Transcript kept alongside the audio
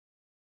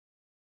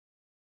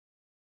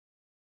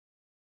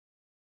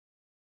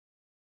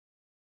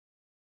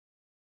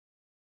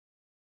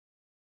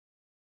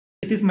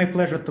It is my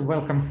pleasure to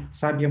welcome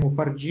Sabyasachi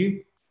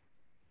Mukherjee,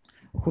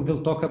 who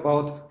will talk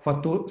about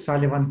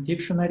Fatou-Sullivan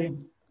dictionary,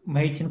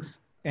 Matings,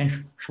 and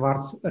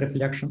Schwarz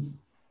reflections.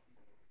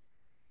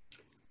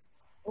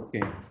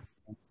 Okay.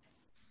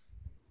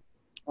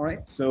 All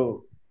right.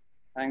 So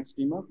thanks,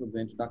 Dima, for the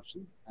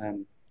introduction,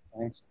 and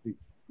thanks to the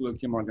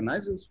Colloquium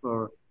organizers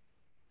for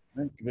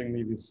giving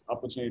me this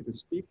opportunity to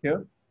speak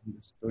here in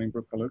this Stony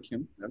Brook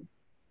Colloquium.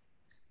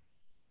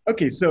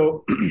 Okay,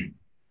 so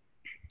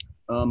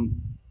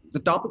the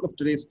topic of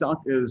today's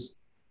talk is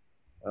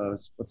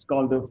what's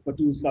called the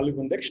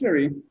Fatou-Sullivan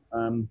dictionary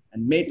and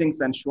Matings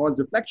and Schwarz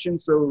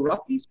reflections. So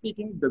roughly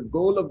speaking, the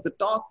goal of the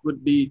talk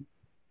would be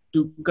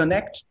to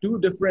connect two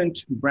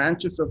different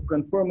branches of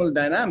conformal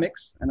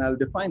dynamics, and I'll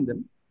define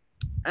them.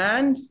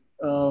 And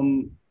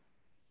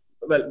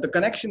well, the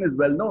connection is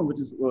well known, which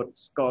is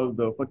what's called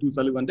the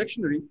Fatou-Sullivan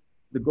dictionary.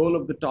 The goal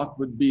of the talk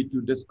would be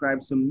to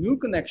describe some new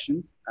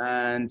connections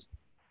and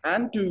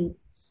to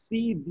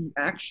see the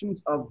actions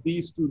of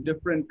these two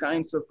different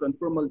kinds of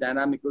conformal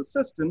dynamical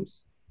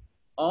systems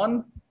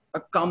on a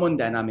common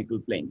dynamical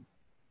plane,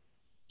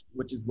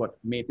 which is what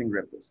mating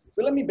refers to.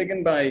 So let me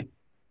begin by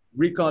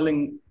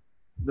recalling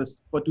this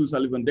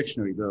Fatou-Sullivan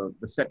dictionary, the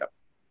setup.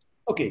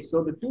 Okay,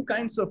 so the two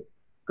kinds of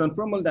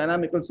conformal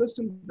dynamical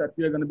systems that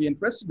we are going to be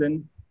interested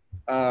in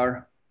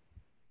are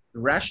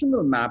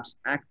rational maps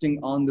acting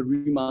on the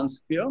Riemann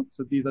sphere.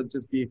 So these are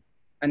just the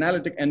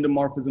analytic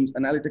endomorphisms,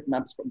 analytic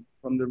maps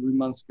from the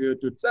Riemann sphere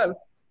to itself.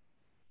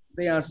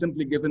 They are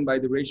simply given by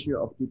the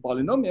ratio of two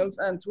polynomials.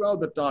 And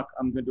throughout the talk,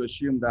 I'm going to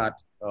assume that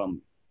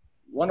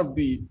one of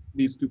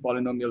these two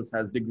polynomials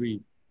has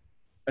degree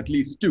at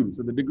least 2.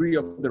 So the degree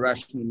of the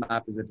rational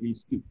map is at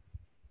least 2.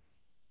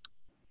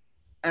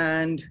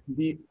 And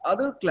the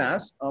other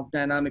class of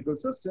dynamical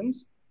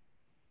systems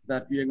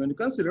that we are going to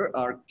consider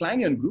are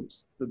Kleinian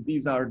groups. So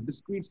these are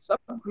discrete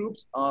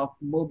subgroups of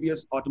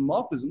Mobius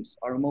automorphisms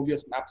or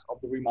Mobius maps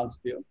of the Riemann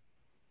sphere.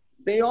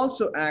 They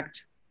also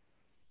act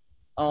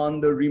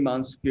on the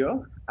Riemann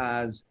sphere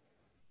as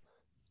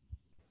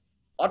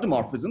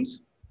automorphisms.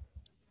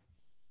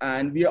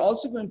 And we are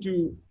also going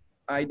to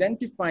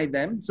identify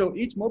them. So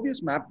each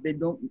Mobius map, they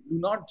do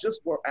not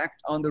just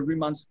act on the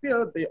Riemann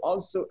sphere, they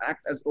also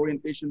act as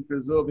orientation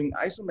preserving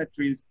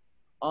isometries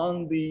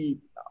on the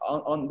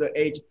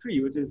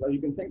H3, which is,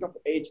 you can think of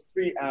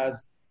H3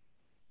 as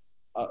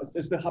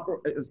is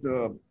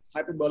the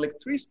hyperbolic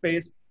 3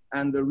 space,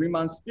 and the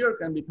Riemann sphere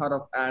can be thought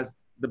of as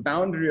the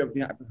boundary of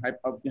the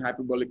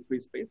hyperbolic 3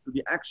 space. So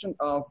the action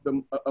of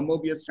a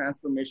Mobius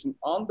transformation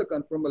on the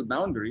conformal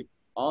boundary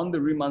on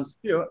the Riemann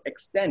sphere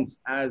extends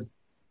as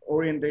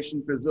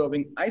orientation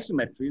preserving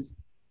isometries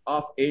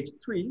of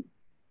H3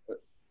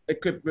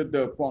 equipped with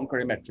the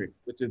Poincare metric,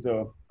 which is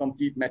a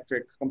complete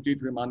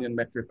Riemannian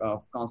metric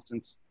of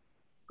constant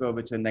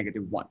curvature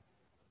 -1.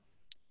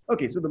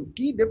 Okay, so the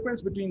key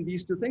difference between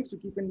these two things to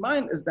keep in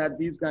mind is that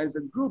these guys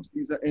are groups,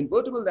 these are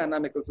invertible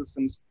dynamical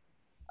systems,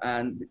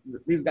 and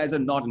these guys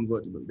are not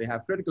invertible. They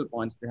have critical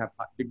points, they have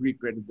degree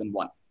greater than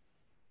 1.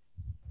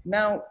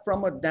 Now,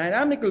 from a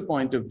dynamical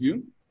point of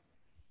view,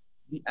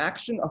 the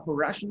action of a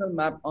rational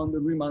map on the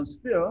Riemann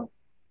sphere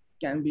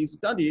can be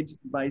studied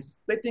by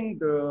splitting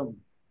the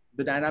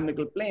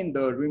dynamical plane,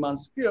 the Riemann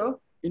sphere,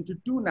 into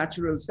two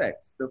natural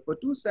sets, the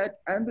Fatou set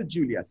and the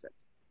Julia set.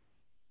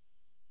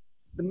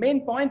 The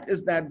main point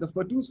is that the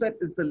Fatou set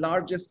is the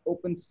largest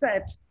open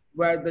set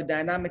where the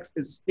dynamics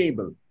is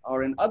stable,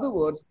 or in other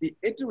words, the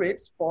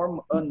iterates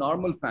form a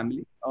normal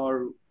family,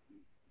 or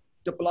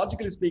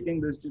topologically speaking,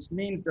 this just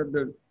means that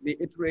the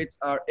iterates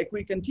are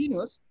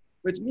equicontinuous,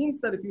 which means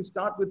that if you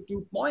start with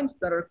 2 points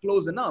that are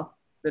close enough,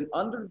 then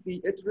under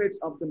the iterates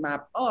of the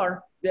map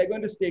R, they're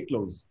going to stay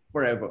close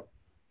forever.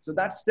 So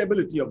that's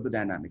stability of the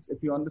dynamics.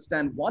 If you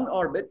understand one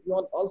orbit, you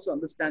also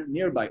understand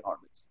nearby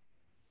orbits.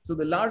 So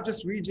the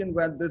largest region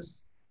where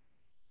this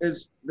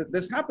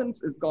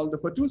happens is called the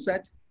Fatou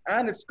set,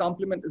 and its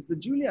complement is the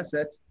Julia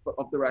set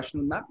of the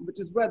rational map, which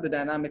is where the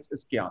dynamics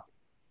is chaotic.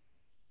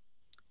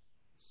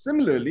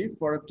 Similarly,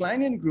 for a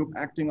Kleinian group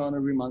acting on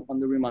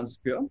the Riemann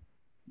sphere,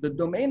 the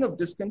domain of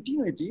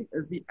discontinuity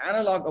is the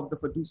analog of the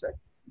Fatou set.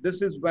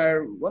 This is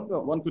where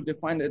one could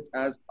define it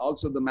as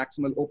also the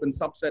maximal open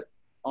subset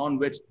on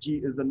which G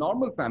is a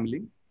normal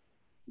family,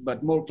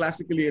 but more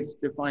classically, it's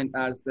defined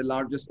as the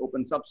largest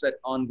open subset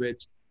on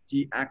which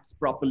G acts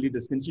properly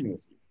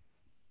discontinuously.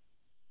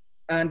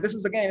 And this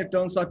is, again, it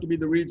turns out to be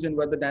the region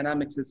where the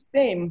dynamics is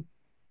tame,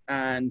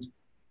 and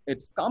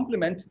its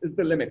complement is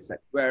the limit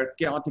set, where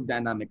chaotic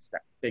dynamics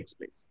takes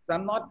place. So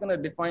I'm not going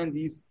to define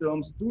these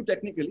terms too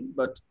technically,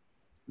 but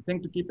the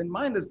thing to keep in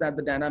mind is that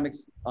the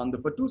dynamics on the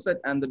Fatou set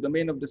and the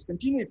domain of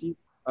discontinuity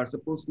are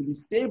supposed to be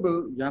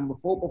stable. You have a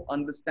hope of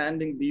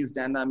understanding these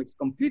dynamics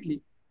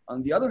completely.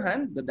 On the other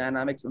hand, the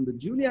dynamics on the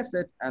Julia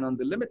set and on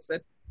the limit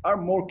set are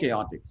more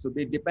chaotic. So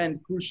they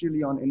depend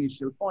crucially on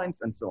initial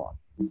points and so on.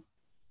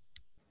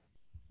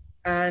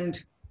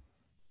 And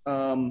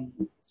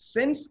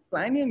since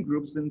Kleinian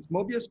groups, since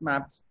Mobius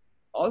maps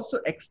also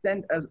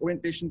extend as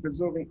orientation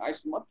preserving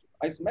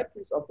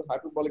isometries of the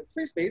hyperbolic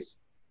 3 space,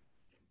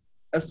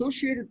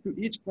 associated to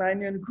each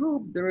Kleinian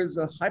group, there is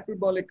a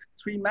hyperbolic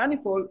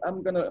 3-manifold.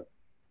 I'm going to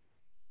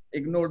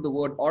ignore the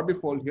word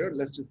orbifold here.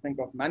 Let's just think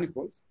of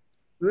manifolds.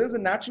 So there's a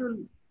natural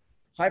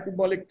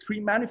hyperbolic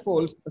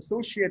 3-manifold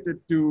associated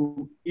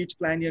to each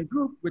Kleinian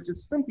group, which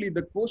is simply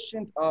the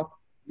quotient of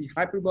the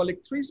hyperbolic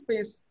 3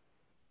 space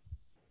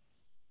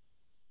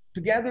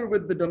together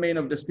with the domain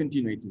of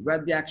discontinuity,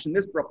 where the action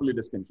is properly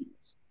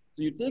discontinuous.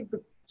 So you take the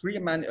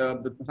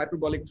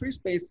hyperbolic 3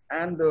 space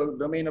and the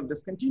domain of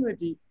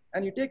discontinuity,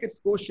 and you take its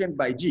quotient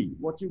by G.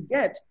 What you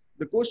get,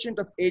 the quotient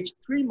of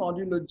H3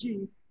 modulo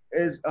G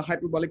is a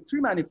hyperbolic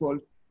 3-manifold,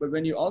 but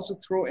when you also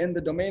throw in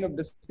the domain of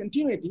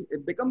discontinuity,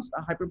 it becomes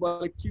a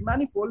hyperbolic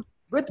 3-manifold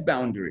with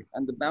boundary,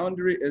 and the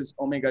boundary is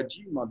omega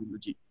G modulo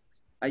G.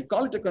 I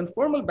call it a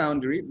conformal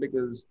boundary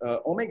because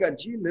omega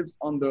G lives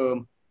on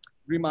the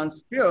Riemann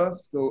sphere,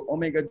 so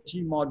omega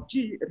G mod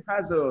G, it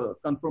has a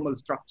conformal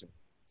structure.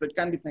 So it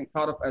can be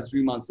thought of as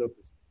Riemann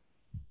surfaces.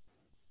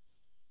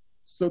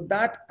 So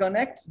that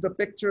connects the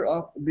picture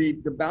of the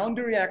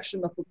boundary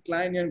action of a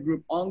Kleinian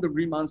group on the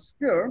Riemann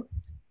sphere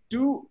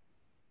to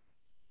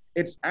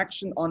its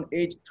action on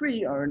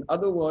H3, or in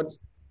other words,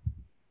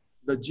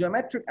 the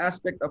geometric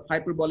aspect of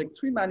hyperbolic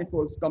 3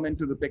 manifolds come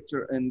into the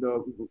picture in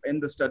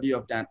the study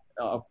of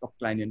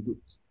Kleinian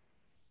groups.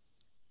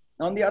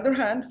 Now, on the other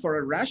hand, for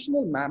a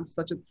rational map,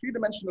 such a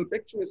 3-dimensional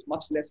picture is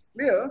much less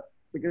clear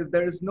because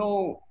there is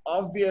no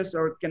obvious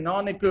or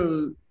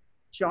canonical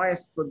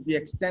choice for the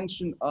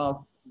extension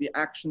of the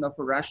action of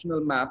a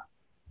rational map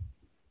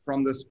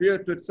from the sphere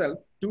to itself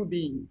to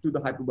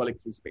the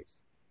hyperbolic 3 space.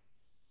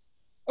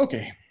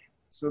 Okay,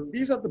 so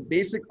these are the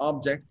basic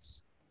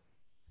objects,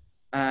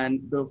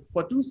 and the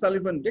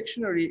Fatou-Sullivan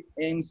dictionary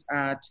aims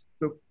at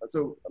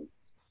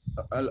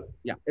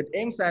it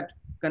aims at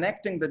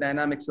connecting the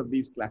dynamics of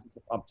these classes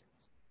of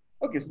objects.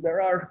 Okay, so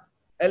there are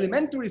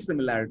elementary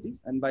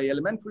similarities, and by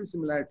elementary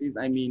similarities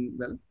I mean,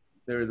 well,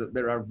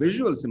 there are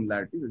visual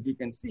similarities. As you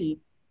can see,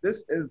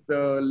 this is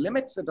the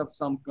limit set of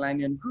some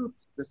Kleinian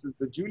groups. This is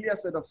the Julia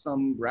set of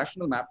some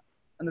rational map,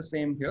 and the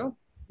same here.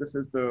 This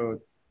is the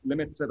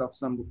limit set of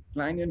some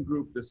Kleinian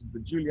group. This is the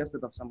Julia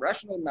set of some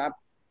rational map.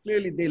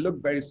 Clearly, they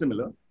look very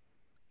similar.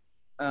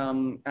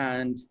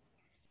 And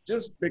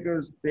just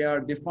because they are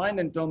defined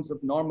in terms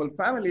of normal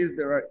families,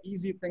 there are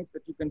easy things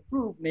that you can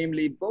prove,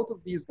 namely both of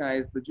these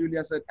guys, the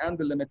Julia set and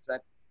the limit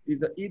set,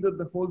 these are either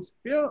the whole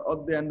sphere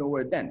or they are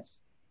nowhere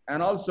dense.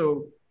 And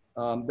also,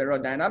 there are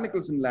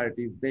dynamical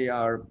similarities. They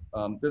are,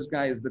 this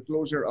guy is the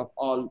closure of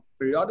all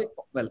periodic,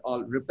 well,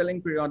 all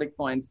repelling periodic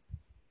points,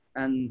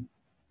 and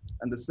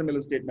the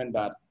similar statement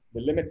that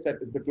the limit set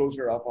is the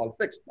closure of all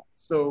fixed points.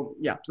 So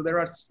yeah, so there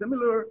are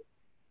similar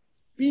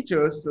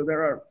features. So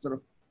there are sort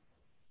of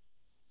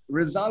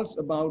results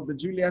about the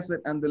Julia set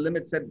and the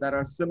limit set that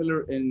are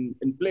similar in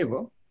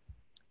flavor.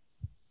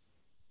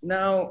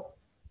 Now,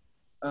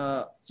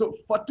 so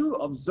Fatou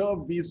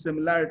observed these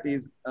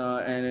similarities,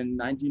 and in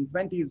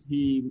 1920s,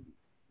 he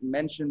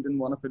mentioned in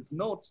one of his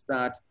notes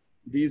that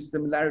these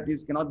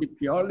similarities cannot be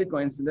purely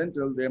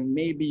coincidental. There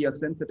may be a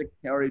synthetic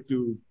theory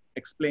to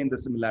explain the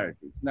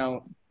similarities.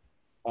 Now,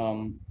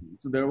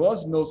 so there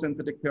was no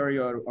synthetic theory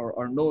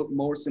or no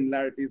more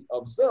similarities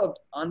observed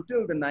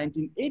until the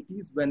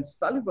 1980s, when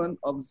Sullivan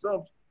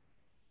observed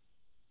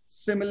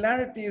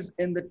similarities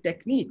in the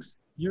techniques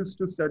used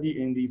to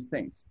study in these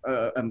things.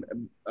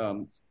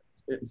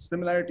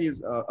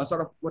 Similarities are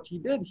sort of what he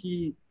did.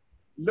 He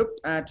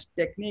looked at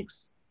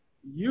techniques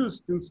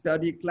used to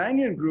study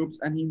Kleinian groups,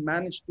 and he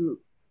managed to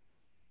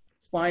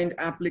find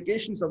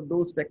applications of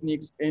those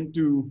techniques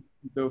into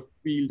the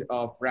field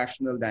of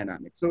rational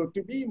dynamics. So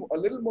to be a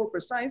little more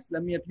precise,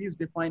 let me at least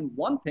define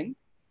one thing,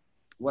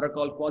 what are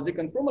called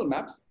quasi-conformal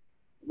maps,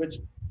 which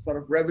sort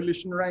of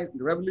revolutionized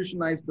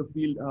the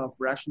field of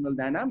rational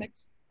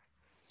dynamics.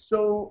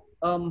 So,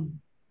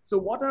 so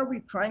what are we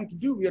trying to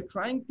do? We are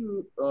trying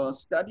to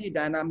study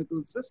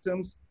dynamical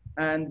systems,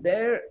 and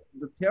there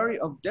the theory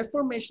of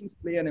deformations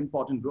play an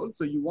important role.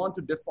 So you want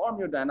to deform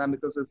your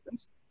dynamical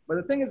systems. But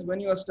the thing is, when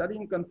you are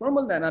studying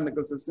conformal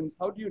dynamical systems,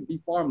 how do you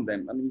deform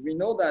them? I mean, we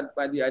know that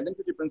by the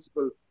identity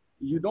principle,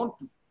 you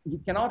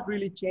cannot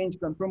really change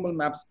conformal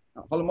maps,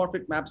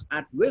 holomorphic maps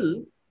at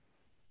will.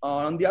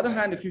 On the other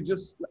hand, if you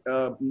just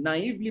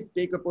naively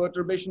take a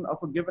perturbation of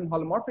a given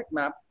holomorphic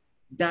map,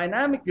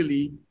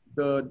 dynamically,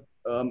 the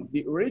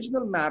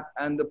original map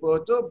and the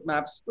perturbed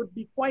maps could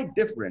be quite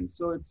different.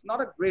 So it's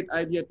not a great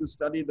idea to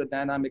study the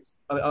dynamics,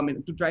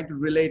 to try to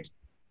relate.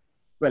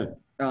 Well,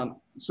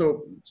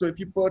 so if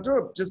you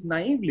perturb just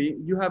naively,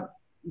 you have,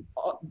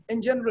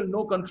 in general,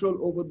 no control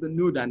over the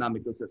new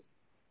dynamical system.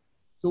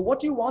 So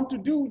what you want to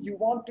do, you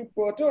want to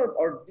perturb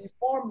or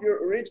deform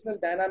your original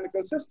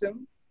dynamical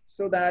system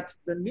so that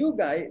the new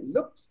guy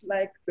looks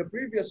like the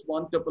previous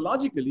one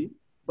topologically,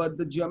 but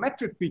the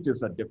geometric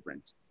features are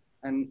different.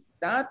 And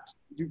that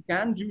you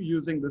can do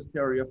using this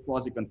theory of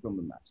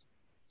quasi-conformal maps.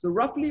 So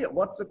roughly,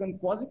 what's a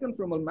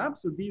quasi-conformal map?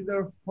 So these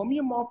are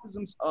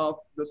homeomorphisms of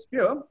the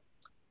sphere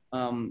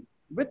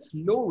with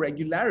low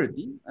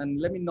regularity.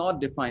 And let me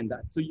not define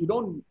that. So you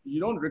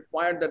don't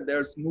require that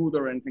they're smooth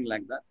or anything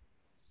like that.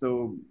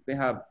 So they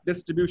have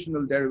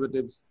distributional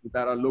derivatives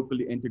that are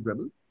locally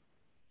integrable.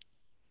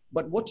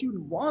 But what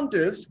you want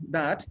is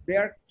that they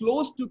are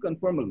close to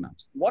conformal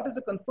maps. What is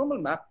a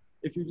conformal map?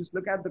 If you just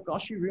look at the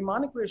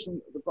Cauchy-Riemann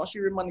equation, the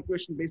Cauchy-Riemann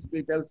equation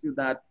basically tells you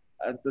that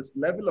at this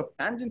level of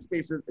tangent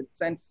spaces, it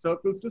sends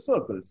circles to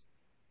circles.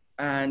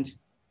 And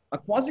a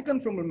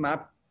quasi-conformal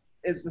map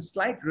is a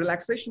slight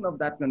relaxation of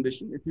that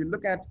condition. If you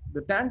look at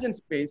the tangent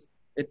space,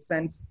 it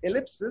sends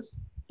ellipses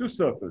to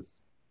circles.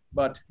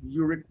 But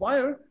you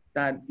require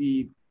that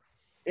the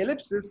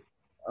ellipses,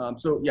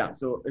 so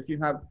if you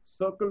have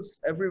circles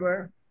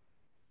everywhere,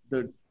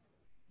 the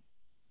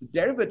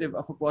derivative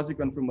of a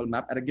quasi-conformal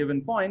map at a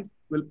given point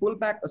will pull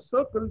back a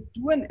circle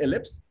to an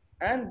ellipse,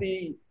 and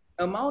the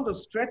amount of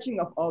stretching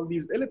of all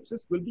these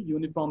ellipses will be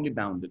uniformly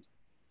bounded,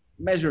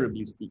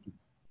 measurably speaking.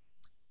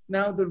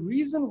 Now, the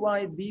reason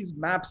why these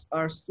maps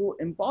are so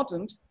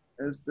important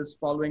is this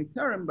following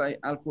theorem by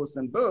Alfors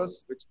and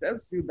Bers, which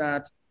tells you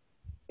that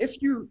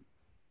if you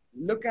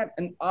look at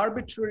an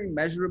arbitrary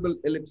measurable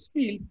ellipse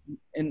field,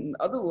 in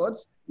other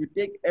words, you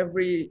take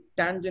every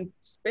tangent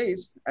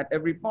space at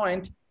every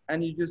point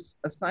and you just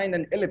assign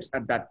an ellipse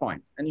at that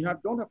point. And you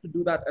don't have to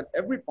do that at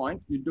every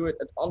point. You do it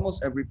at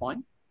almost every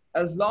point.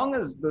 As long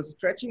as the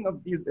stretching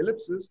of these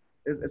ellipses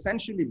is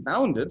essentially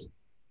bounded,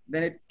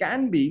 then it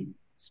can be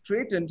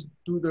straightened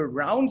to the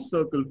round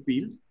circle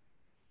field,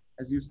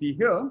 as you see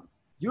here,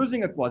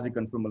 using a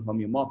quasi-conformal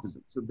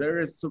homeomorphism. So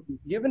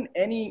given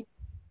any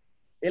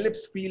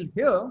ellipse field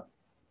here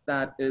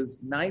that is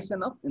nice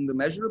enough in the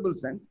measurable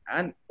sense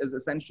and is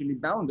essentially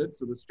bounded,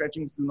 so the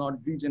stretchings do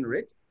not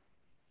degenerate,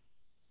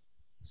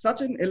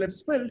 such an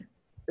ellipse field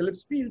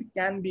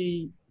can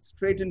be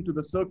straightened to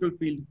the circle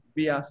field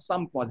via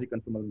some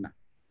quasi-conformal map.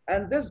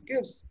 And this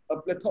gives a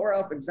plethora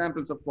of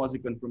examples of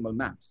quasi-conformal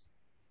maps.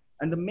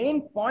 And the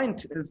main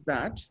point is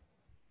that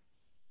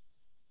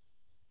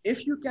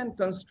if you can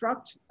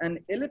construct an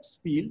ellipse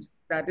field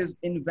that is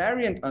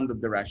invariant under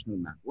the rational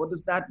map, what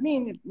does that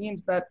mean? It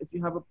means that if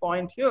you have a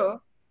point here,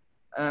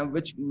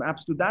 which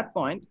maps to that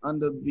point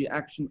under the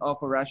action of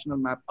a rational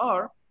map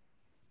R,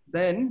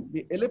 then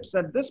the ellipse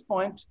at this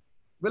point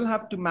will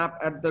have to map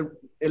at the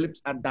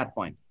ellipse at that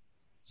point.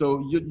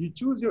 So you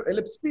choose your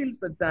ellipse field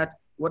such that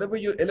whatever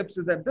your ellipse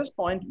is at this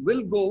point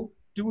will go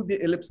to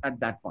the ellipse at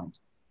that point,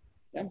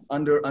 okay,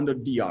 under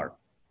dr.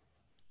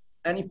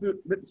 And if you,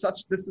 this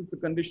is the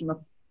condition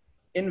of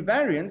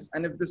invariance,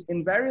 and if this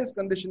invariance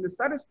condition is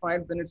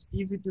satisfied, then it's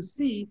easy to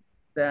see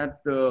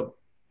that the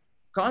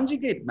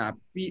conjugate map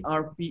phi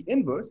r phi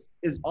inverse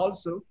is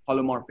also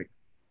holomorphic.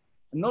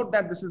 Note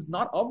that this is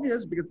not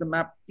obvious because the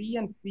map phi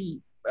and phi,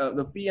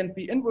 the phi and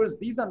phi inverse,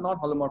 these are not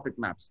holomorphic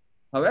maps.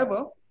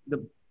 However,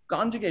 the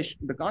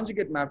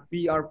conjugate map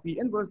phi r phi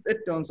inverse, it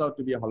turns out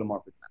to be a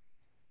holomorphic map.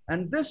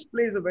 And this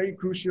plays a very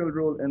crucial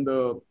role in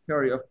the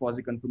theory of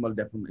quasi-conformal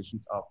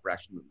deformations of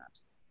rational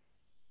maps.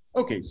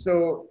 Okay,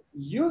 so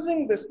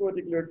using this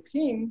particular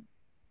theme,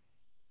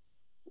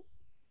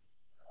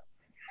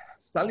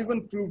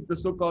 Sullivan proved the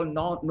so-called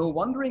no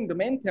wandering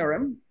domain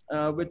theorem,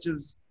 which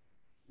is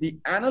the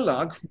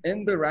analog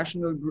in the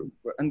rational group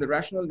and the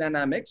rational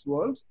dynamics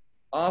world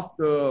of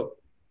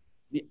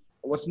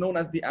what's known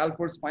as the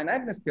Alfors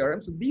finiteness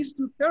theorem. So these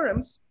two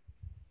theorems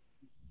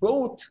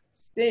both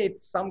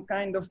state some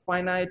kind of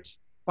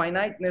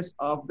finiteness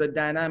of the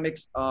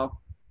dynamics of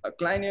a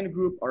Kleinian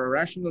group or a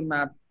rational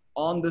map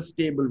on the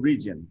stable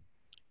region.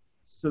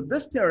 So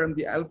this theorem,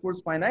 the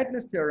Alfors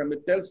finiteness theorem,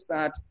 it tells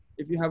that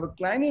if you have a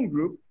Kleinian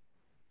group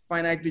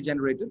finitely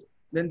generated,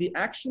 then the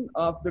action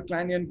of the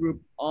Kleinian group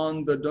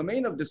on the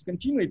domain of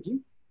discontinuity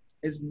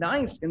is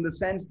nice in the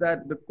sense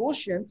that the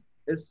quotient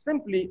is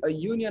simply a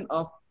union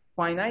of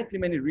finitely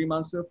many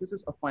Riemann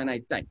surfaces of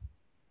finite type.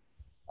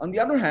 On the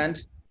other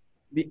hand,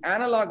 the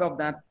analog of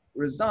that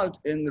result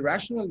in the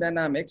rational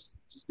dynamics,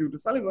 just due to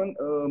Sullivan,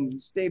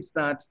 states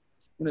that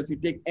if you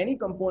take any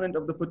component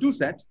of the Fatou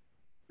set,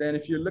 then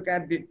if you look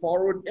at the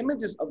forward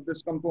images of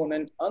this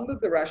component under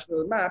the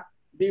rational map,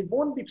 they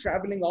won't be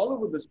traveling all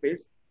over the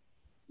space.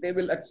 They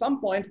will at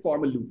some point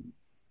form a loop.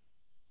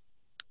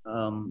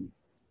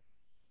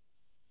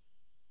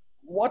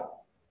 What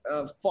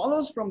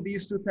follows from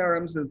these two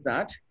theorems is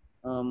that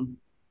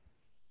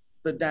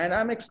the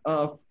dynamics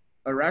of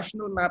a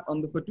rational map on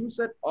the Fatou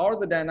set or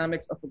the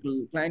dynamics of a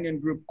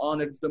Kleinian group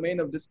on its domain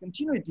of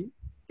discontinuity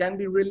can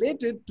be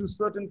related to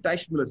certain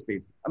Teichmüller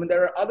spaces. I mean,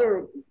 there are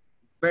other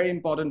very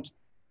important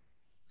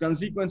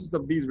consequences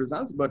of these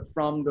results, but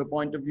from the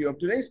point of view of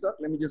today's talk,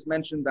 let me just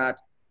mention that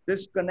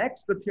this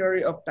connects the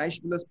theory of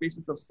Teichmüller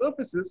spaces of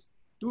surfaces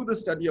to the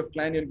study of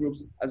Kleinian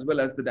groups as well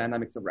as the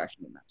dynamics of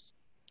rational maps.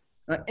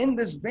 In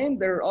this vein,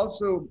 there are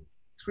also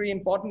three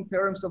important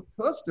theorems of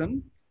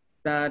Thurston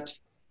that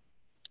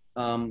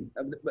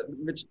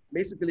which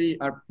basically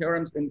are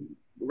theorems in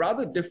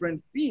rather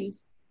different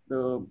fields.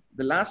 The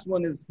last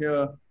one is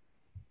here.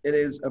 It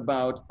is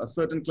about a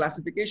certain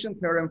classification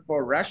theorem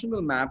for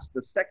rational maps.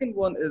 The second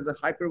one is a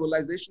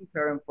hyperbolization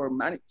theorem for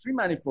three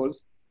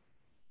manifolds.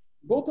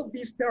 Both of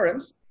these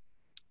theorems,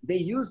 they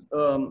use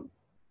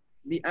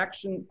the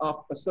action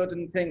of a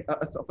certain thing,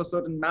 of a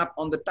certain map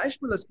on the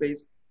Teichmüller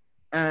space.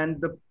 And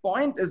the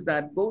point is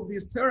that both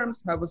these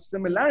theorems have a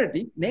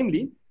similarity,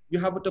 namely, you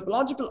have a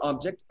topological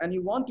object and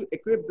you want to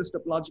equip this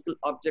topological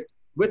object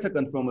with a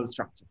conformal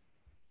structure.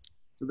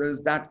 So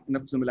there's that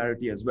enough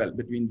similarity as well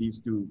between these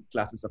two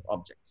classes of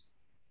objects.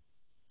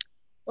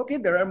 Okay,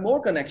 there are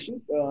more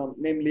connections,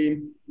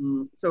 namely,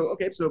 so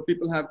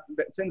people have,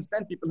 since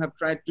then people have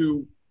tried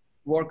to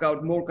work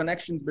out more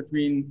connections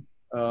between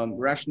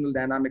rational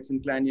dynamics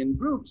and Kleinian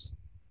groups.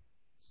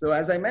 So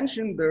as I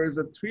mentioned, there is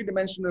a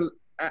three-dimensional,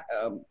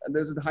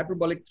 there's a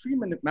hyperbolic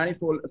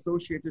manifold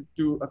associated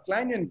to a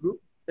Kleinian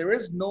group. There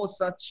is no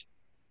such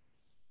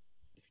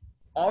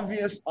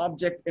obvious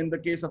object in the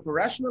case of a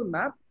rational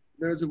map.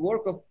 There is a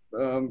work of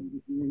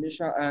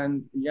Misha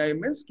and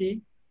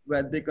Yaiminsky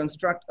where they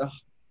construct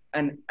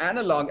an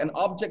analog, an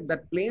object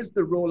that plays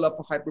the role of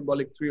a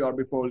hyperbolic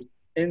 3-orbifold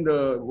in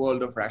the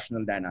world of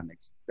rational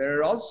dynamics. There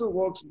are also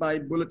works by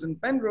Bullitt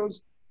and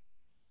Penrose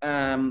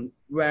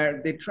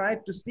where they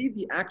tried to see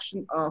the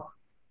action of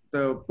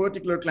the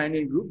particular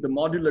Kleinian group, the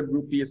modular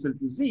group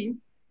PSL2Z,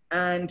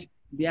 and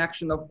the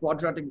action of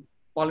quadratic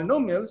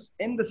polynomials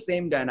in the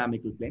same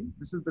dynamical plane.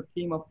 This is the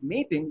theme of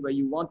mating, where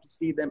you want to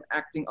see them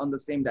acting on the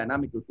same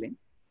dynamical plane.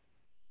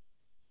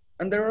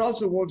 And there are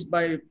also works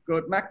by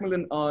Kurt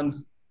Macmillan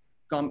on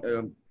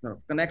sort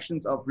of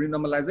connections of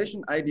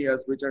renormalization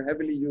ideas, which are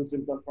heavily used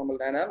in conformal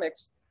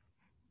dynamics,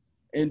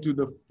 into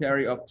the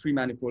theory of three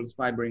manifolds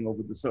fibering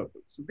over the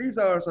circle. So these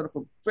are sort of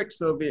a quick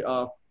survey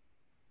of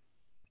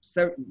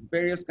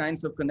various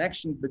kinds of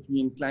connections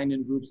between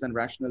Kleinian groups and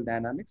rational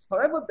dynamics.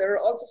 However, there are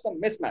also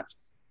some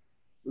mismatches.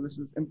 So this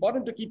is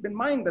important to keep in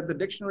mind, that the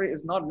dictionary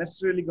is not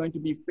necessarily going to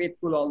be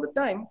faithful all the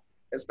time,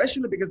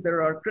 especially because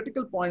there are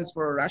critical points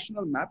for a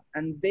rational map,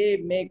 and they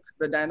make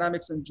the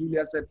dynamics and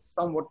Julia sets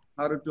somewhat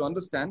harder to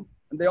understand,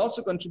 and they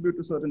also contribute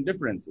to certain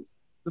differences.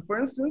 So for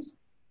instance,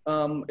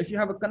 if you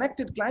have a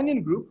connected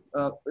Kleinian group,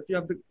 if you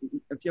have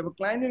a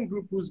Kleinian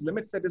group whose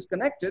limit set is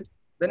connected,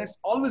 then it's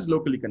always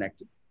locally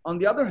connected. On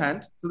the other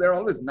hand, so they're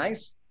always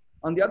nice.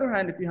 On the other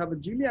hand, if you have a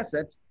Julia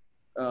set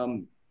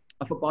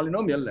of a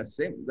polynomial, let's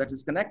say, that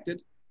is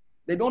connected,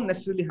 they don't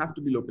necessarily have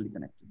to be locally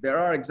connected. There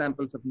are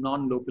examples of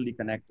non-locally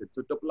connected,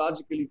 so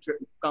topologically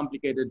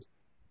complicated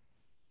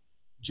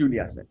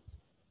Julia sets.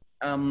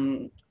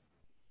 And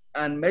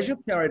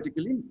measured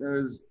theoretically,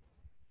 there's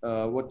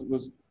what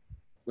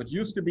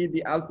used to be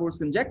the Alfors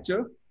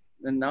conjecture,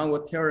 and now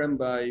a theorem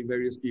by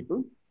various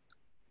people.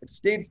 It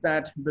states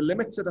that the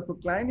limit set of a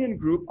Kleinian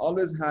group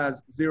always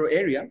has zero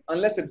area,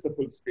 unless it's the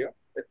full sphere,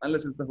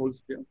 unless it's the whole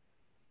sphere.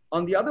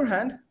 On the other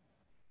hand,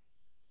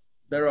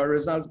 there are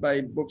results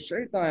by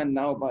Bufsherita and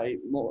now by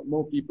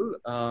more people,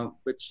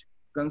 which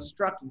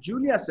construct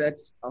Julia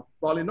sets of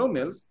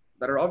polynomials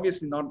that are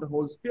obviously not the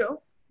whole sphere,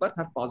 but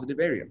have positive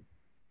area.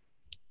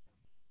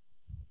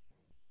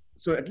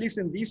 So at least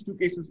in these two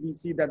cases, we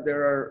see that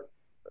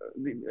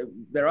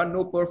there are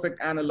no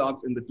perfect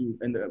analogs in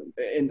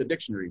the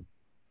dictionary.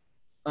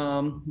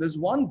 There's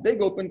one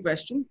big open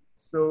question.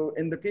 So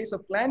in the case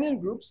of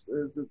Kleinian groups,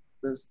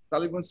 there's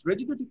Sullivan's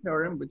rigidity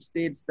theorem, which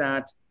states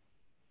that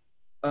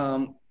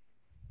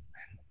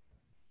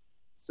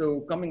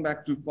so coming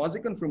back to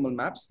quasi-conformal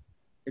maps,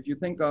 if you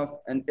think of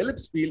an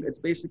ellipse field, it's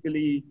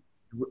basically,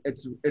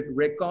 it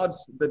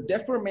records the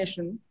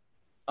deformation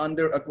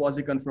under a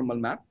quasi-conformal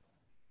map.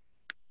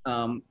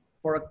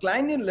 For a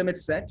Kleinian limit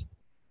set,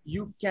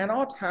 you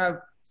cannot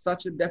have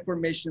such a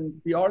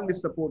deformation purely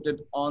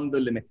supported on the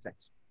limit set.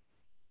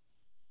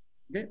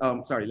 Okay,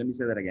 sorry, let me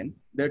say that again.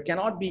 There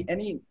cannot be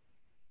any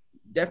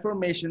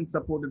deformation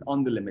supported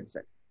on the limit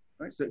set.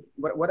 Right? So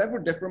whatever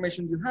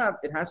deformation you have,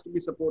 it has to be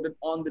supported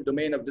on the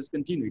domain of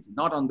discontinuity,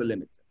 not on the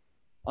limit set.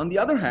 On the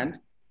other hand,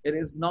 it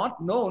is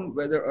not known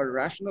whether a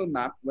rational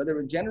map, whether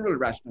a general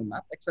rational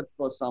map, except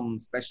for some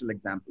special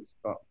examples,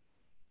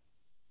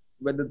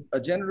 whether a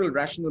general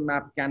rational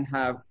map can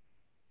have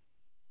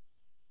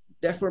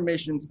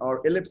deformations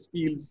or ellipse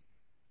fields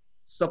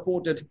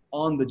supported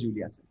on the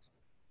Julia set.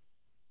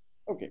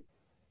 Okay.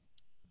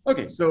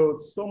 Okay, so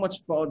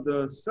much for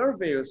the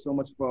survey, or so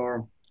much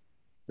for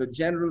the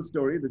general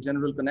story, the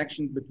general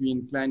connections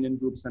between Kleinian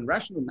groups and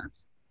rational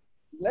maps.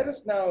 Let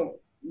us now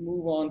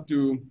move on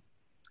to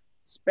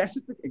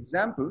specific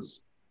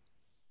examples,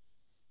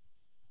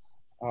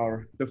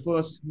 or the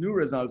first new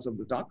results of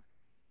the talk.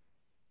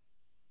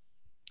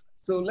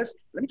 So let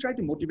me try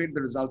to motivate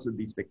the results with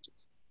these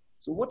pictures.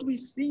 So what we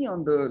see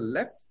on the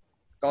left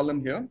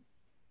column here,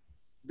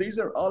 these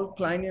are all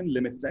Kleinian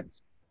limit sets.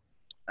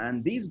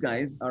 And these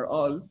guys are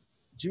all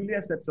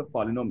Julia sets of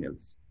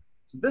polynomials.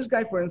 So this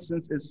guy, for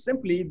instance, is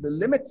simply the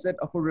limit set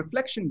of a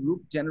reflection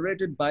group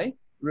generated by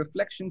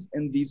reflections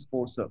in these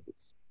four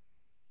circles.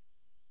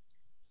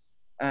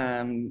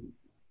 And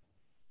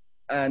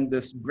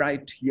this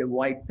bright here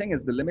white thing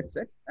is the limit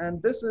set.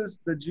 And this is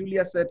the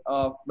Julia set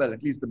of, well,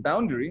 at least the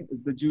boundary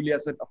is the Julia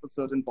set of a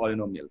certain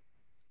polynomial.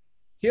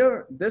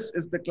 Here, this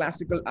is the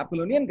classical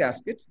Apollonian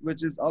gasket,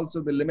 which is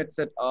also the limit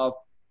set of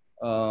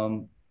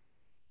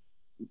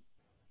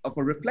of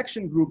a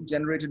reflection group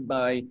generated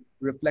by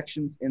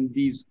reflections in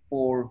these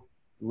 4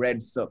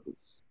 red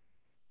circles.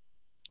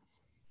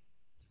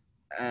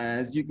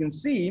 As you can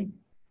see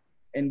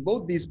in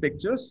both these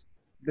pictures,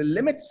 the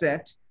limit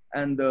set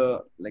and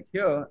the, like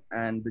here,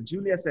 and the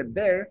Julia set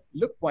there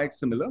look quite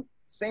similar.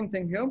 Same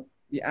thing here,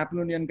 the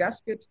Apollonian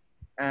gasket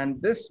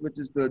and this, which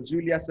is the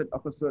Julia set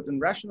of a certain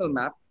rational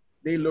map,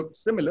 they look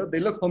similar, they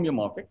look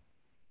homeomorphic.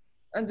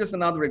 And just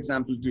another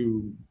example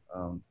to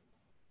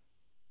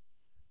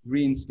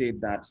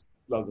reinstate that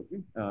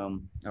philosophy,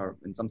 or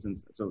in some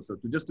sense, so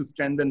just to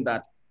strengthen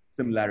that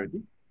similarity.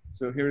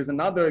 So here is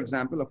another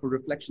example of a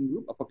reflection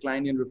group, of a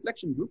Kleinian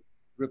reflection group,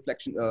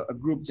 a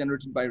group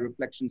generated by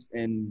reflections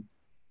in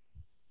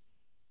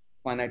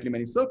finitely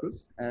many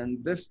circles.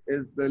 And this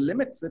is the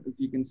limit set, as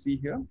you can see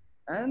here.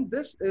 And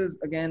this is,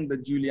 again, the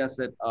Julia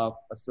set of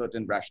a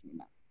certain rational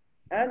map.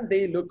 And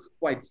they look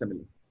quite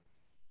similar.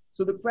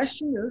 So the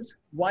question is,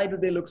 why do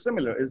they look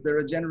similar? Is there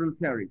a general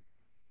theory?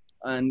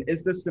 And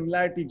is the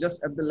similarity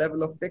just at the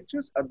level of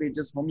pictures? Are they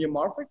just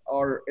homeomorphic?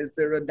 Or is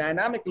there a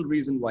dynamical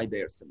reason why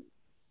they are similar?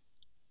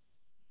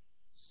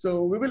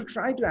 So we will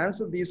try to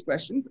answer these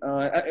questions.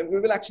 We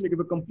will actually give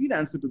a complete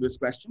answer to this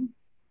question.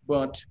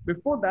 But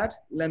before that,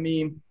 let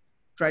me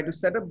try to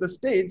set up the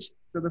stage.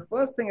 So the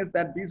first thing is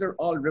that these are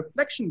all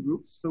reflection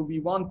groups. So we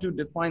want to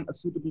define a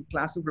suitable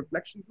class of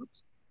reflection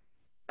groups.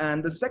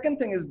 And the second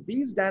thing is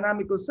these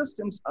dynamical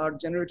systems are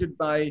generated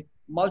by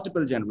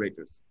multiple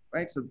generators,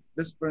 right? So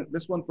this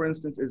one, for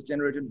instance, is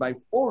generated by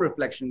 4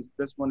 reflections.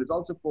 This one is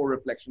also 4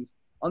 reflections.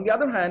 On the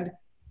other hand,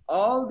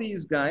 all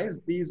these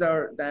guys, these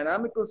are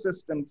dynamical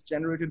systems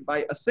generated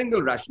by a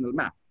single rational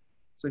map.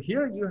 So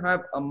here you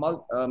have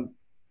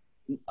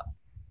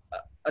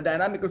a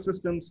dynamical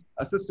system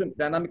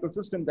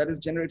that is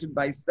generated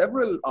by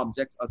several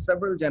objects or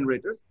several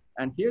generators.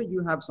 And here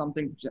you have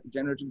something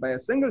generated by a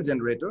single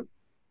generator.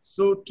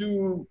 So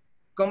to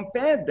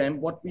compare them,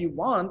 what we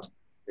want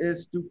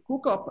is to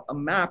cook up a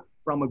map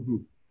from a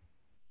group.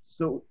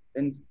 So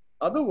in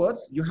other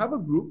words, you have a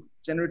group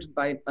generated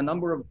by a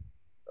number of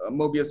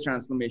Mobius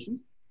transformations.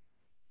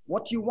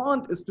 What you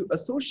want is to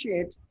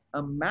associate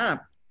a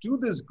map to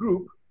this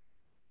group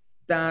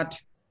that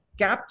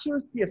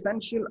captures the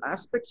essential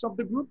aspects of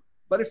the group,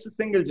 but it's a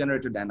single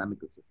generator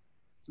dynamical system.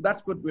 So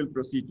that's what we'll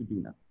proceed to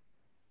do now.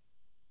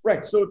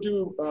 Right, so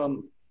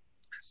to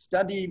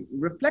study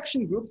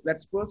reflection groups,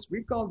 let's first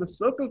recall the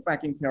circle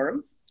packing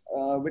theorem,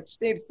 which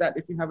states that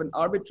if you have an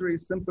arbitrary,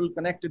 simple,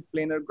 connected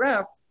planar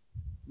graph,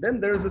 then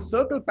there is a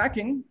circle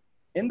packing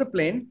in the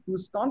plane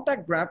whose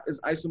contact graph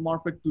is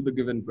isomorphic to the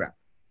given graph.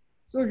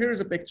 So here is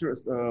a picture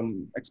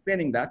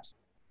explaining that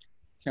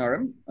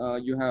theorem.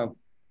 You have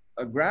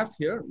a graph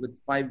here with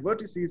 5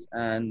 vertices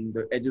and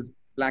the edges,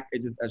 black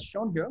edges as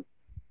shown here.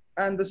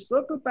 And the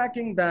circle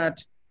packing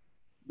that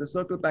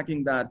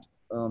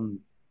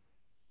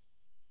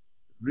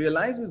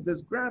realizes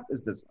this graph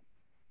is this one.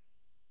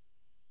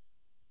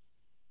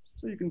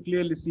 So you can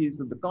clearly see,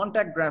 so the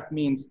contact graph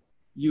means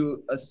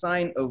you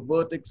assign a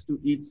vertex to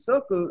each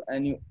circle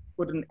and you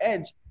put an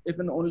edge if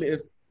and only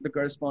if the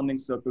corresponding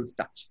circles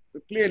touch. So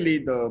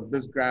clearly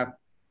this graph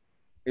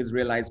is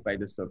realized by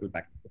this circle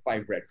packing, the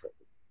 5 red circles.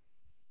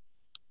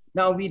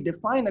 Now we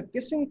define a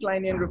kissing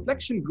Kleinian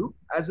reflection group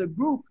as a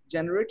group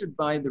generated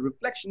by the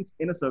reflections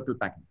in a circle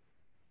packing.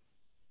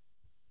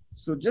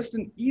 So just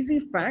an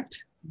easy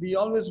fact, we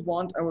always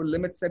want our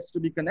limit sets to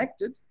be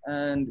connected,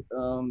 and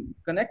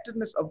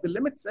connectedness of the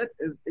limit set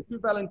is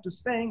equivalent to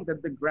saying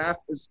that the graph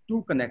is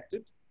 2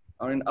 connected,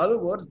 or in other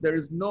words, there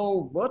is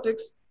no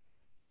vertex.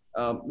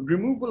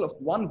 Removal of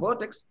one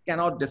vertex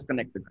cannot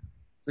disconnect the graph.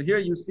 So here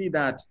you see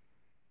that,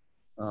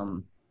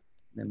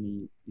 let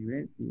me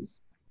erase these.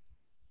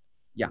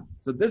 Yeah,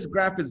 so this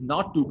graph is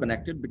not 2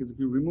 connected because if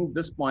you remove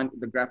this point,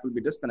 the graph will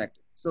be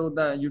disconnected. So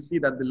you see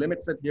that the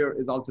limit set here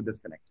is also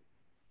disconnected.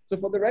 So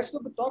for the rest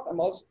of the talk,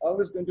 I'm also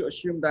always going to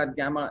assume that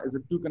gamma is a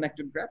 2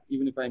 connected graph.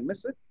 Even if I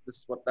miss it,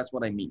 that's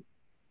what I mean.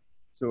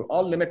 So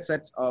all limit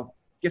sets of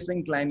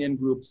kissing Kleinian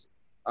groups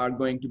are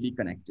going to be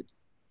connected.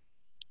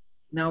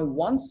 Now,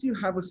 once you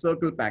have a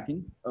circle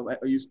packing,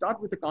 you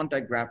start with a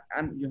contact graph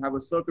and you have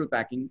a circle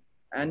packing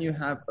and you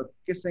have a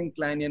kissing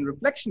Kleinian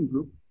reflection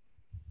group,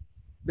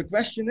 the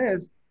question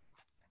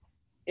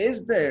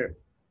is there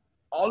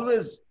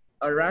always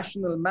a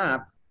rational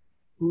map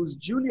whose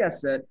Julia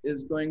set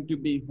is going to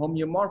be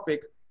homeomorphic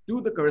to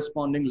the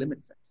corresponding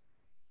limit set?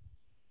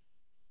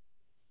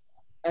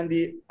 And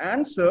the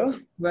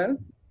answer, well,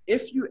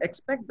 if you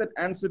expect that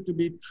answer to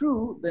be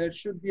true, then it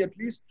should be at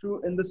least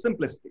true in the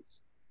simplest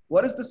case.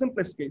 What is the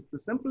simplest case? The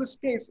simplest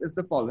case is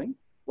the following.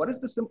 What is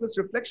the simplest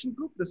reflection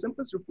group? The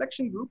simplest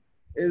reflection group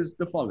is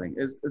the following,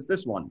 is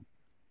this one,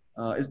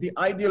 is the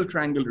ideal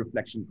triangle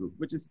reflection group,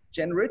 which is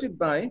generated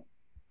by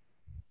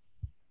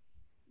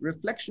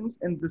reflections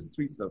in these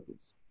 3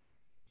 circles.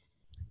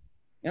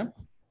 Yeah,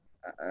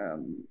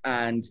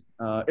 and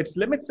its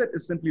limit set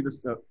is simply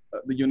the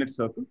unit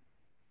circle.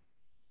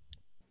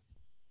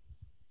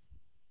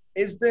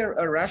 Is there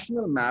a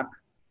rational map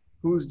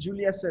whose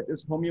Julia set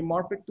is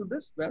homeomorphic to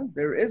this? Well,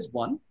 there is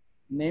one.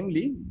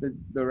 namely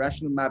the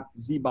rational map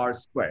z bar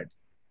squared.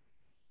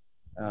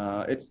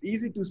 It's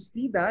easy to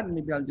see that.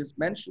 Maybe I'll just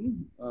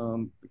mention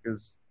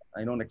because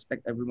I don't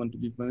expect everyone to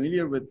be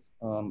familiar with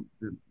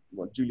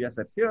what Julia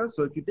says here.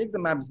 So if you take the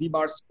map z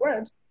bar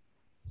squared,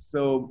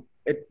 so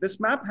this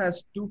map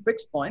has two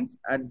fixed points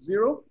at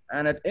 0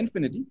 and at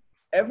infinity.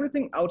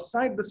 Everything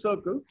outside the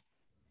circle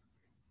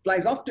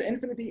flies off to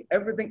infinity.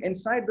 Everything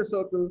inside the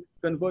circle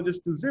converges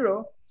to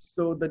 0.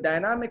 So the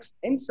dynamics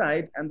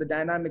inside and the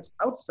dynamics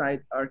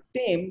outside are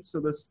tame. So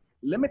the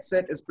limit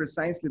set is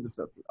precisely the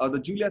circle, or the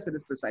Julia set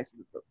is precisely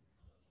the circle.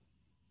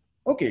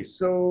 Okay,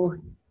 so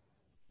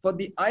for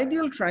the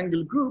ideal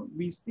triangle group,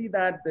 we see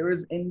that there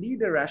is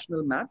indeed a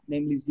rational map,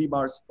 namely z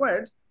bar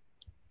squared,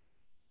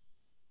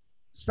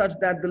 such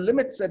that the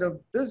limit set of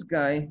this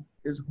guy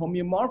is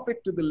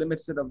homeomorphic to the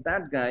limit set of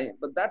that guy,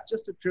 but that's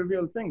just a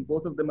trivial thing.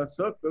 Both of them are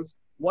circles.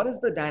 What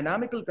is the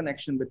dynamical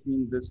connection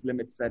between this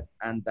limit set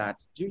and that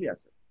Julia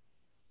set?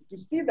 So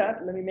to see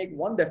that, let me make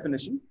one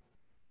definition.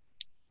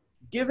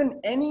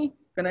 Given any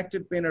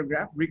connected planar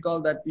graph,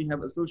 recall that we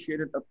have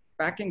associated a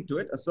packing to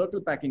it, a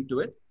circle packing to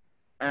it,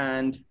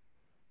 and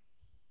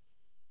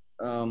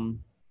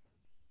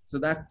so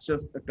that's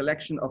just a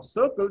collection of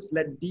circles.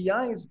 Let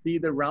di's be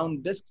the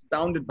round disks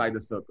bounded by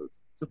the circles.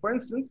 So for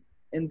instance,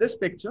 in this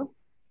picture,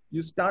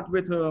 you start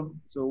with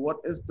so what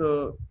is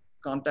the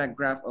contact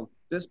graph of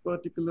this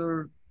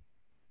particular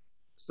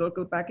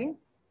circle packing?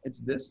 It's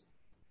this.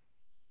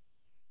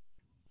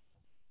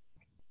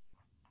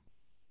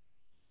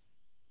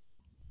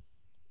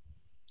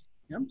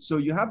 Yeah. So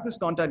you have this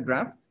contact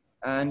graph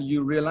and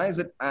you realize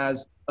it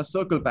as a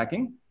circle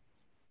packing,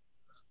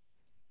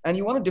 and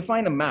you want to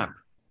define a map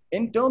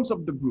in terms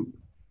of the group.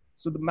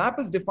 So the map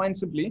is defined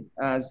simply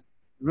as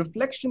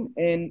reflection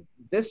in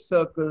this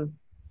circle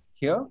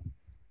here,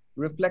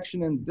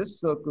 reflection in this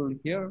circle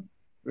here,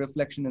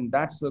 reflection in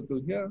that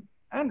circle here,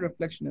 and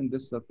reflection in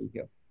this circle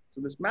here.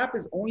 So this map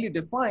is only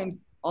defined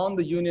on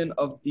the union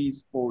of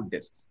these 4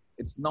 disks.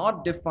 It's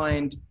not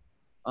defined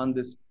on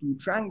these 2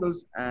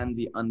 triangles and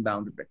the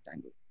unbounded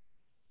rectangle.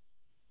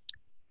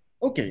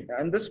 Okay,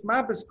 and this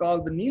map is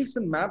called the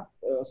Nielsen map.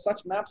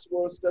 Such maps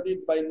were studied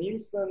by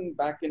Nielsen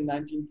back in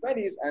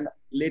 1920s and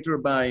later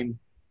by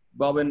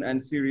Bowen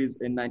and series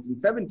in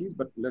 1970s,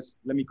 but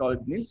let me call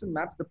it Nielsen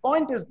maps. The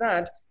point is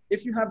that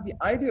if you have the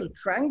ideal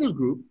triangle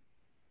group,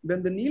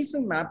 then the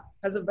Nielsen map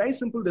has a very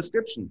simple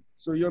description.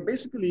 So you're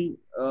basically,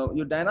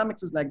 your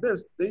dynamics is like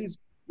this.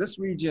 This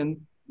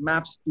region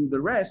maps to the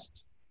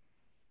rest,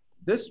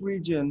 this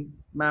region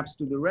maps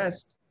to the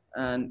rest,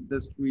 and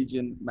this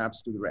region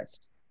maps to the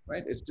rest.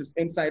 Right? It's just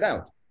inside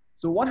out.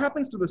 So what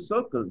happens to the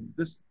circle?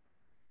 This,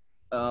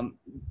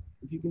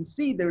 if you can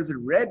see, there is a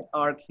red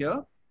arc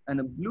here and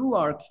a blue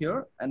arc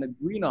here and a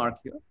green arc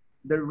here.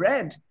 The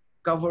red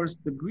covers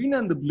the green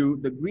and the blue.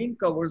 The green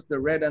covers the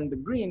red and the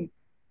green.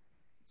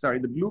 Sorry,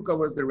 the blue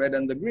covers the red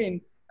and the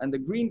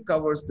green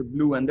covers the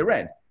blue and the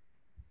red.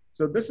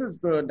 So this is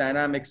the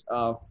dynamics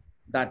of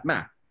that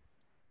map.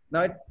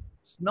 Now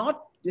it's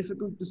not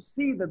difficult to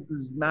see that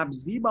this map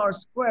z bar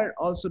square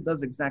also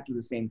does exactly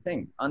the same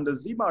thing. Under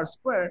z bar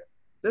square,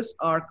 this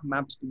arc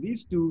maps to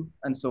these 2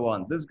 and so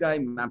on. This guy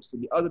maps to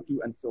the other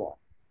 2 and so on.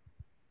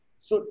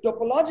 So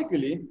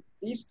topologically,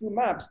 these 2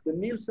 maps, the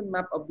Nielsen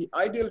map of the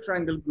ideal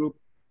triangle group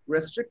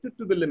restricted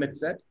to the limit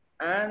set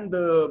and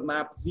the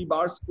map z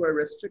bar square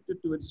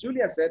restricted to its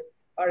Julia set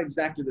are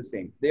exactly the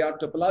same. They are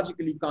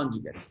topologically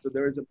conjugate. So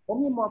there is a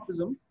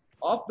homeomorphism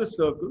of the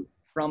circle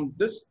from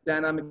this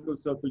dynamical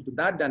circle to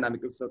that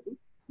dynamical circle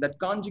that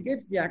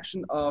conjugates the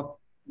action of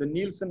the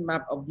Nielsen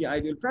map of the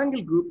ideal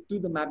triangle group to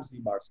the map z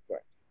bar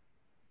square.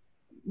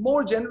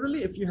 More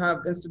generally, if you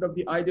have, instead of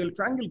the ideal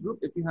triangle group,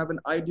 if you have an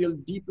ideal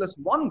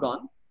d+1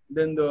 gon,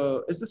 then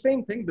it's the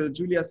same thing. The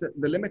Julia set,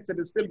 the limit set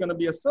is still going to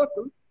be a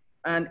circle,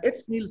 and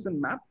its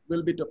Nielsen map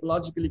will be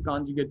topologically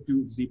conjugate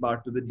to z bar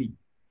to the d.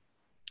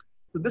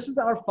 So this is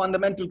our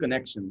fundamental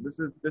connection.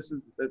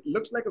 It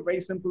looks like a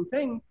very simple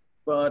thing,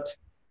 but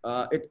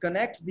it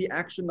connects the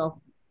action of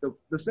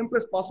the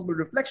simplest possible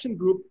reflection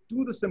group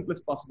to the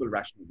simplest possible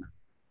rational map.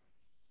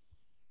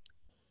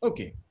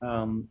 Okay,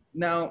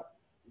 now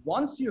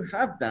once you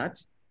have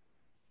that,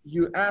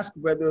 you ask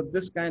whether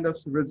this kind of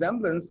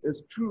resemblance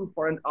is true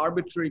for an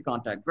arbitrary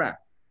contact graph.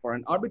 For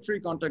an arbitrary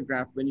contact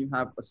graph, when you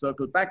have a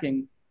circle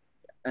packing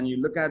and you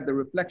look at the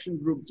reflection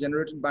group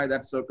generated by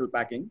that circle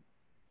packing,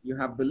 you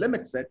have the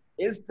limit set.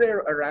 Is there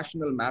a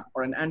rational map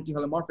or an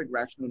anti-holomorphic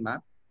rational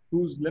map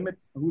whose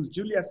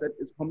Julia set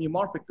is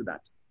homeomorphic to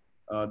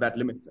that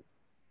limit set?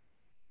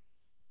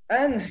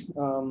 And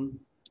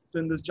so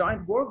in this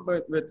joint work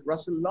with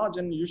Russell Lodge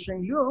and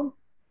Yusheng Liu,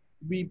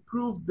 we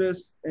prove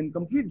this in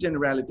complete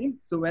generality.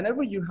 So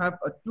whenever you have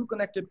a 2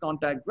 connected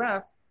contact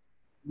graph,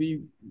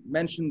 we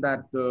mentioned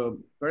that the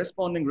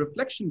corresponding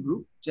reflection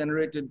group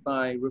generated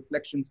by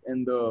reflections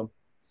in the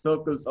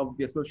circles of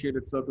the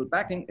associated circle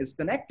packing is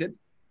connected.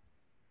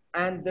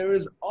 And there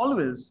is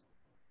always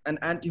an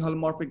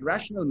anti-holomorphic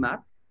rational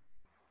map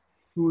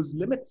whose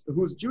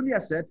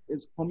Julia set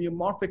is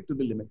homeomorphic to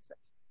the limit set.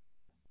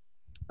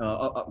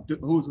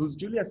 whose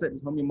Julia set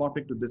is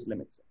homeomorphic to this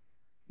limit set.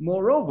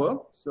 Moreover,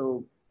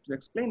 so to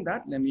explain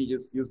that, let me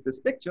just use this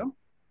picture.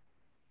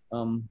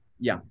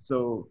 Yeah,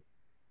 so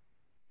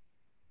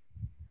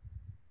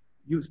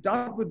you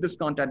start with this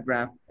contact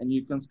graph and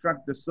you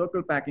construct the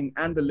circle packing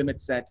and the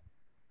limit set,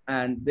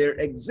 and there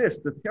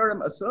exists, the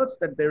theorem asserts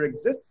that there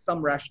exists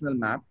some rational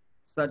map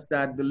such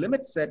that the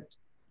limit set,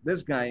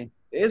 this guy,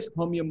 is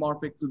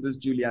homeomorphic to this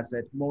Julia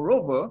set.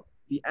 Moreover,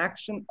 the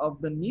action of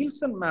the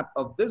Nielsen map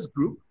of this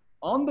group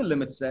on the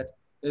limit set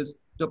is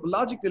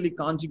topologically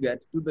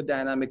conjugate to the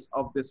dynamics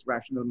of this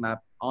rational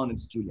map on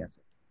its Julia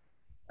set.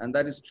 And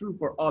that is true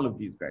for all of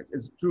these guys.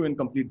 It's true in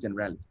complete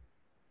generality.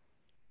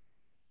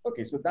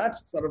 Okay, so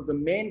that's sort of the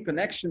main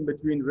connection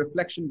between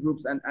reflection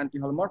groups and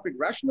anti-holomorphic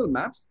rational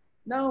maps.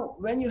 Now,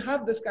 when you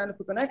have this kind of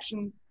a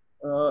connection,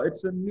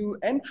 it's a new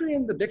entry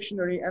in the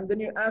dictionary, and then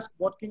you ask,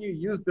 what can you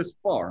use this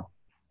for?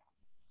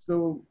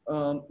 So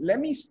let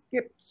me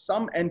skip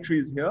some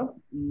entries here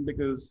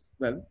because,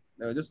 well,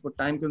 just for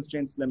time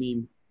constraints, let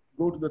me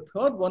go to the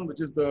third one,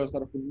 which is the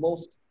sort of the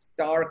most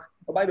stark.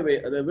 Oh, by the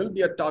way, there will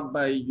be a talk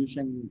by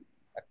Yusheng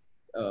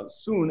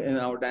soon in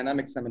our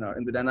dynamic seminar,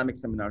 in the dynamic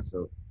seminar.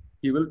 So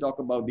he will talk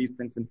about these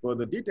things in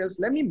further details.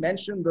 Let me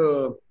mention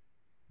the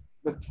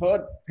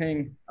third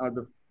thing,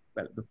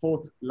 the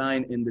fourth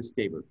line in this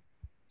table.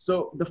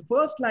 So the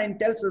first line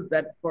tells us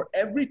that for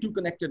every two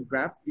connected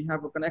graph, we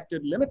have a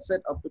connected limit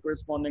set of the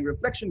corresponding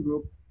reflection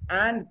group,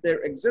 and there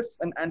exists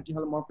an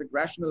anti-holomorphic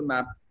rational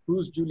map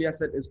whose Julia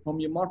set is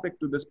homeomorphic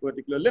to this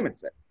particular limit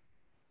set.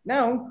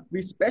 Now,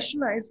 we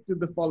specialize to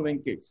the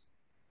following case.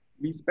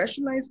 We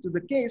specialize to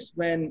the case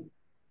when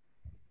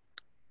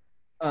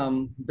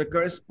the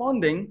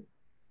corresponding,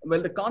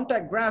 well, the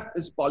contact graph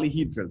is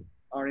polyhedral,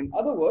 or in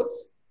other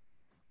words,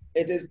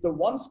 it is the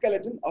one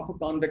skeleton of a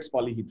convex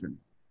polyhedron.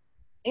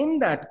 In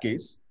that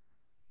case,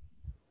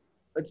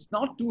 it's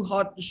not too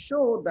hard to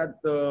show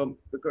that the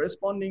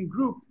corresponding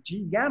group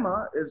G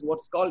gamma is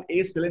what's called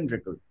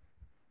acylindrical,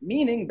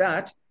 meaning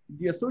that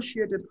the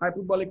associated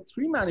hyperbolic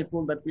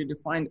three-manifold that we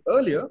defined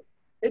earlier,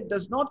 it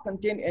does not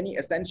contain any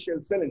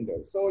essential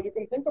cylinder. So you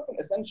can think of an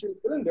essential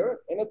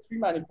cylinder in a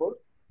three-manifold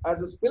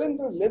as a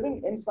cylinder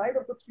living inside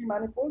of the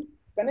three-manifold,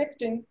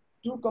 connecting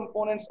two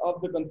components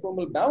of the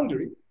conformal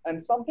boundary and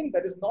something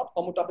that is not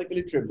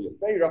homotopically trivial,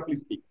 very roughly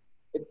speaking.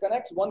 It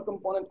connects one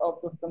component of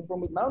the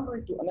conformal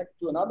boundary to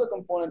another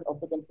component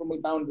of the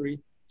conformal boundary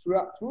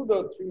through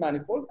the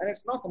three-manifold, and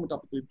it's not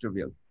homotopically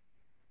trivial.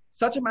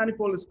 Such a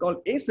manifold is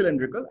called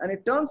acylindrical, and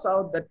it turns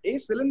out that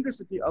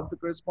acylindricity of the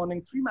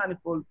corresponding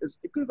three-manifold is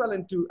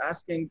equivalent to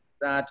asking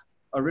that,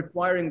 or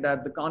requiring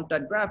that the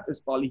contact graph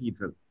is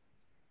polyhedral.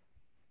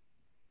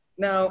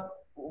 Now,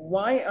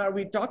 why are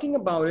we talking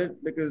about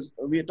it? Because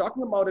we are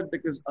talking about it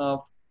because of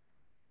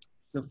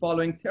the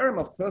following theorem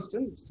of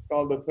Thurston, which is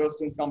called the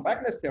Thurston's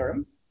compactness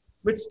theorem,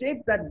 which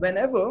states that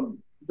whenever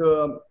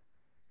the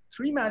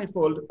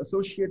three-manifold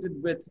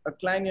associated with a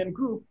Kleinian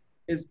group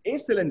is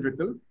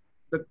acylindrical,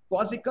 the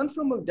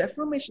quasi-conformal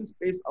deformation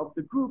space of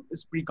the group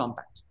is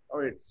pre-compact,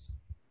 or it's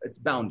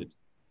bounded.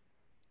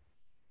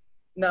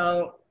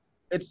 Now,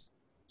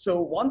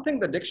 so one thing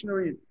the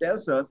dictionary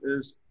tells us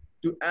is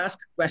to ask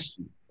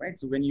questions, right?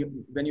 So when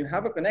you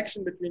have a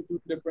connection between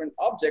two different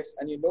objects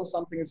and you know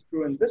something is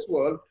true in this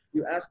world,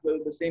 you ask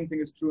whether the same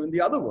thing is true in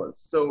the other world.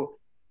 So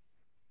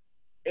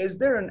is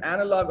there an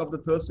analog of the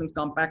Thurston's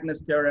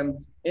compactness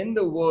theorem in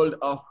the world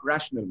of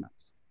rational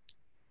maps?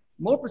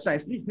 More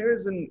precisely, here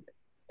is an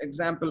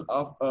example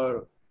of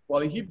a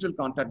polyhedral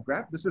contact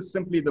graph. This is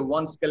simply the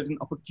one skeleton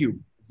of a cube,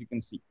 as you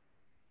can see.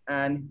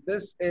 And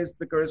this is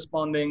the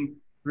corresponding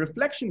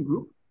reflection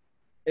group,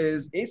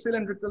 is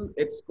acylindrical,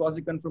 its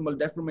quasi-conformal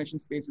deformation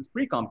space is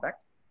pre-compact.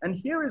 And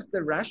here is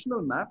the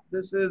rational map.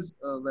 This is,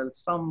 one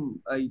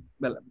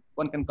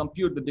can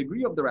compute the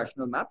degree of the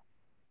rational map.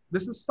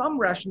 This is some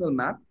rational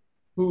map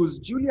whose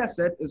Julia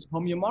set is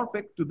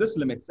homeomorphic to this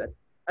limit set.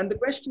 And the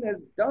question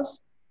is,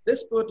 does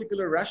this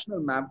particular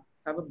rational map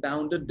have a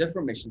bounded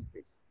deformation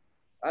space?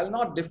 I'll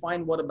not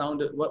define what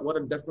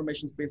a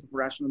deformation space of a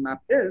rational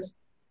map is.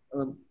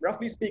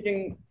 Roughly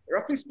speaking,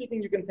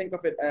 you can think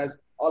of it as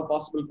all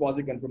possible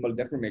quasi-conformal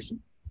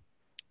deformation.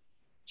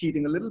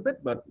 Cheating a little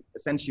bit, but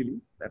essentially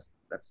that's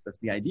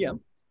the idea.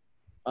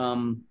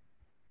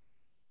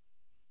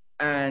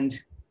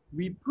 And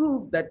we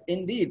prove that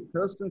indeed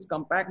Thurston's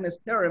compactness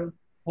theorem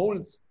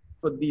holds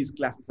for these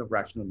classes of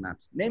rational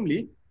maps.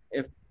 Namely,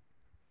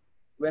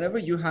 whenever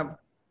you have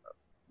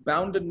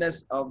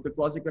boundedness of the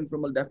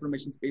quasi-conformal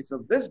deformation space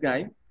of this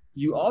guy,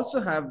 you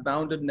also have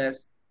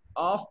boundedness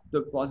of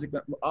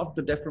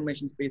the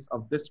deformation space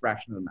of this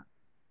rational map.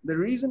 The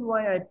reason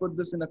why I put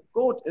this in a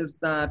quote is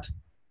that,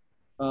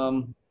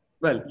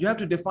 well, you have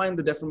to define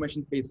the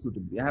deformation space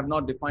suitably. I have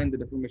not defined the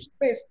deformation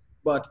space,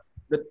 but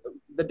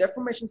the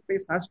deformation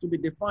space has to be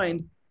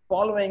defined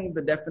following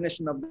the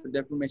definition of the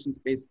deformation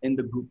space in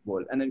the group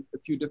world. And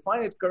if you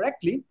define it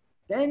correctly,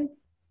 then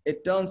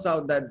it turns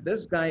out that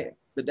this guy,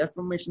 the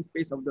deformation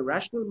space of the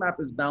rational map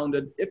is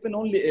bounded if and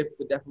only if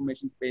the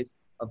deformation space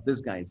of this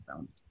guy is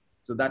bounded.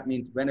 So that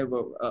means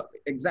whenever,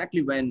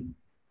 exactly when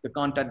the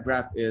contact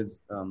graph is,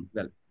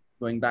 well,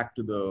 going back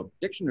to the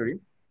dictionary,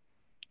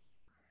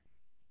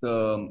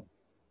 the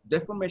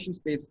deformation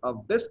space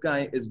of this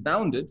guy is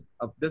bounded,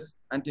 of this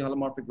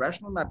anti-holomorphic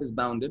rational map is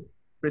bounded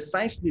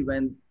precisely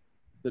when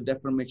the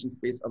deformation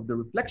space of the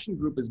reflection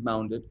group is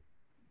bounded,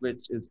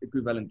 which is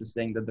equivalent to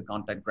saying that the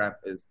contact graph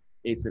is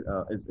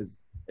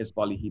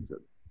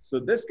polyhedral. So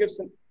this gives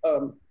an,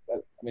 well, I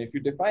mean, if you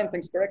define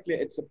things correctly,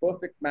 it's a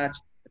perfect match.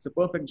 It's a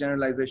perfect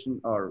generalization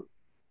or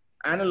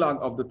analog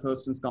of the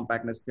Thurston's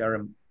compactness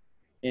theorem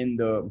in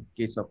the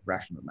case of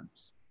rational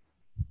maps.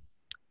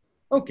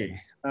 Okay.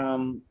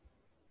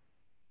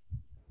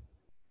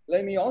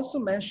 Let me also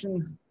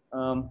mention,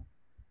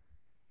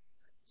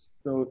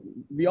 so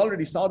we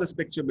already saw this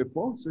picture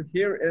before. So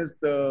here is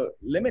the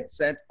limit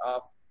set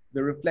of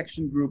the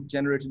reflection group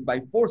generated by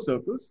 4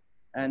 circles.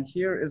 And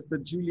here is the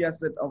Julia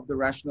set of the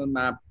rational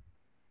map,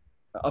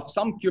 of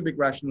some cubic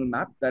rational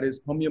map that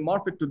is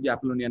homeomorphic to the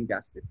Apollonian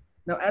gas state.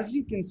 Now, as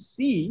you can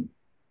see,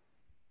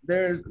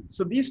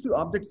 so these 2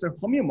 objects are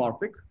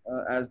homeomorphic,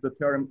 as the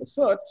theorem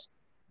asserts,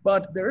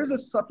 but there is a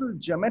subtle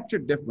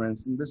geometric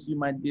difference, and this you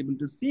might be able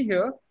to see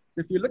here.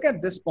 So if you look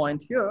at this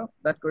point here,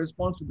 that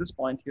corresponds to this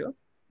point here,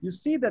 you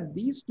see that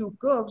these 2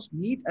 curves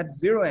meet at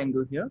 0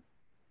 angle here,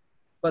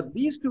 but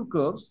these 2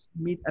 curves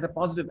meet at a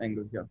positive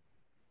angle here.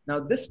 Now,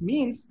 this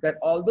means that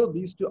although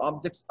these 2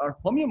 objects are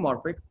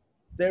homeomorphic,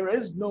 there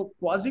is no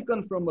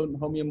quasi-conformal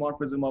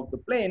homeomorphism of the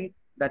plane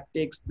that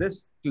takes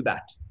this to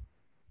that.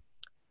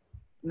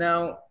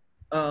 Now,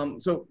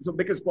 so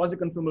because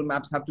quasi-conformal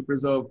maps have to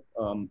preserve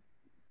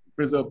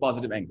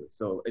positive angles.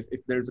 So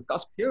if there is a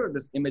cusp here,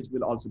 this image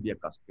will also be a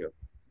cusp here.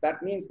 So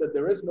that means that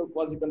there is no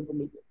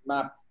quasi-conformal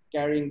map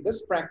carrying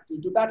this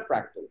fractal to that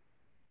fractal.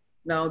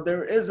 Now,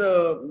 there is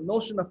a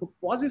notion of a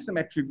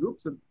quasi-symmetry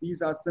group. So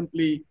these are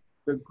simply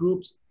the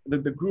groups, the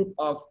group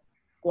of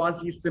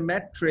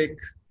quasi-symmetric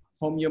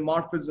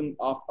homeomorphism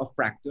of a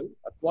fractal.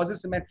 A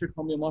quasi-symmetric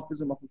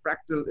homeomorphism of a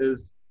fractal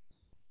is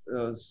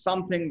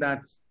something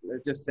that's,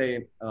 let's just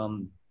say,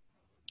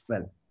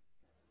 well,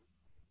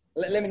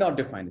 let me not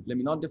define it. Let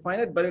me not define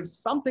it, but it's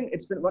something,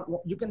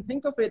 what you can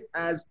think of it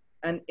as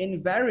an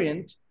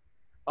invariant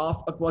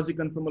of a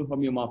quasi-conformal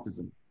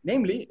homeomorphism.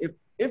 Namely,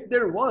 if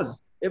there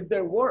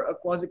were a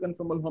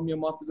quasi-conformal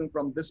homeomorphism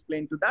from this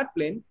plane to that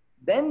plane,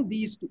 then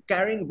these two,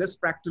 carrying this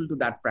fractal to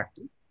that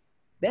fractal,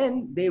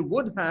 then they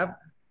would have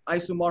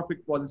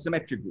isomorphic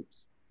quasi-symmetric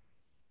groups.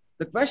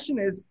 The question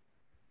is,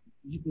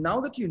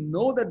 now that you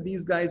know that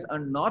these guys are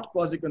not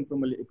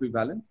quasi-conformally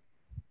equivalent,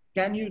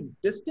 can you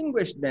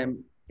distinguish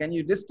them? Can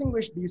you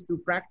distinguish these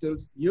 2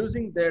 fractals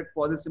using their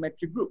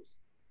quasi-symmetric groups?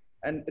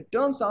 And it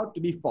turns out to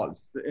be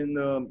false. In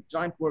the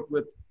joint work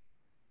with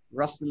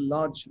Russell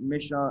Lodge,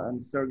 Misha,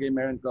 and Sergei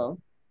Merenkov,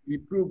 we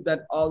proved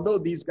that although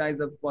these guys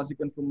are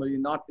quasi-conformally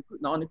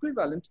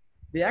non-equivalent,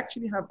 they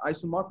actually have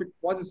isomorphic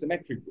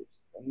quasi-symmetric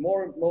groups. And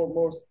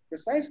more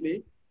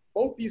precisely,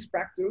 both these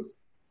fractals,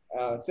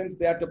 since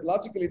they are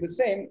topologically the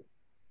same,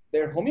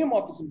 their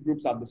homeomorphism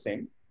groups are the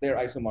same, they're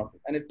isomorphic.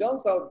 And it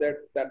turns out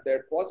that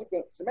their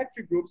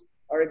quasi-symmetric groups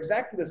are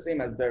exactly the same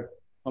as their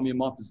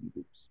homeomorphism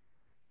groups.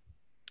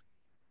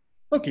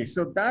 Okay,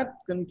 so that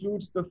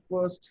concludes the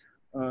first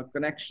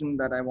connection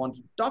that I want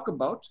to talk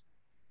about.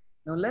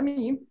 Now let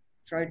me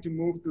try to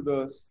move to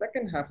the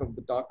second half of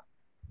the talk,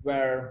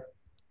 where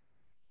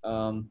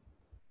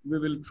we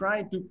will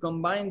try to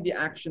combine the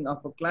action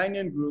of a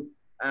Kleinian group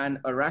and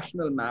a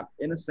rational map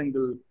in a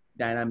single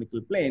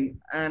dynamical plane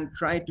and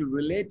try to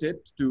relate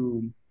it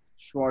to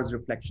Schwarz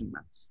reflection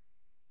maps.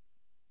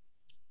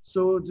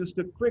 So just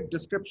a quick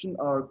description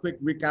or quick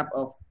recap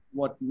of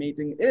what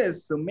mating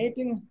is. So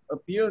mating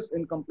appears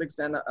in complex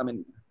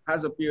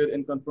has appeared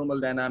in conformal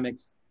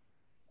dynamics.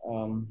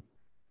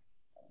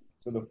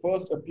 So the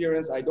first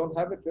appearance, I don't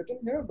have it written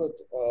here, but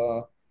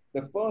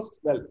the first,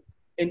 well,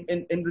 in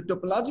the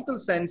topological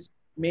sense,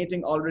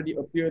 mating already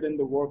appeared in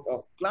the work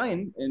of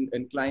Klein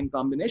in Klein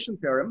combination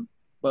theorem.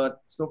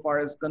 But so far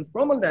as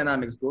conformal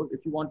dynamics goes,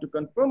 if you want to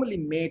conformally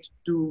mate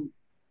 2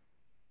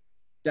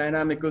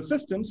 dynamical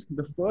systems,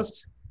 the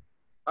first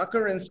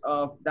occurrence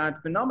of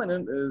that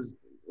phenomenon is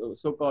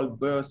so-called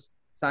Boer's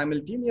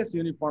simultaneous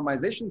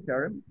uniformization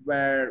theorem,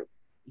 where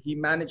he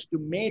managed to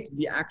mate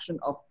the action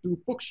of 2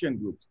 Fuchsian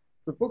groups.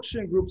 So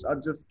Fuchsian groups are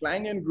just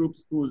Kleinian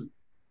groups whose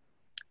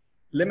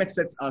limit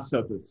sets are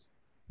circles,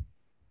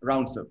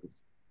 round circles.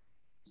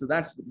 So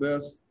that's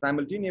Boer's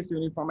simultaneous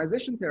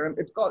uniformization theorem.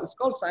 It's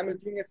called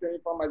simultaneous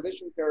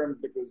uniformization theorem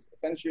because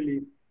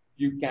essentially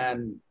you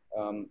can,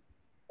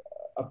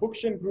 a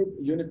Fuchsian group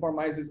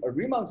uniformizes a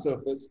Riemann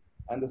surface,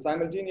 and the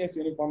simultaneous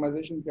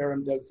uniformization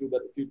theorem tells you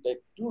that if you take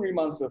 2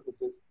 Riemann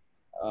surfaces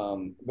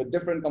with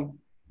different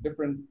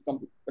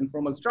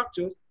conformal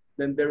structures,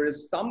 then there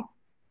is some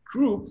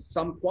group,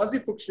 some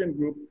quasi-Fuchsian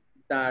group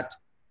that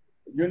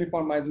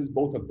uniformizes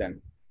both of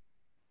them.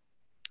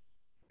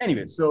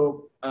 Anyway,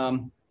 so,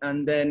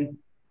 and then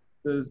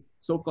the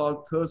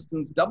so-called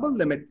Thurston's double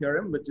limit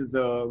theorem, which is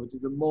a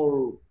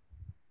more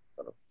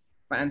sort of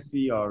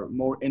fancy or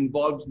more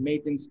involved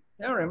Matings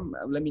theorem.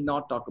 Let me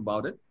not talk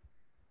about it.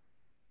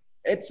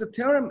 It's a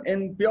theorem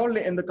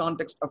purely in the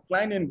context of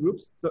Kleinian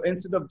groups. So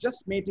instead of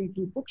just mating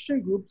two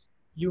Fuchsian groups,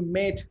 you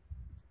mate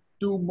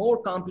two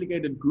more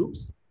complicated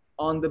groups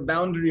on the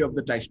boundary of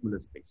the Teichmüller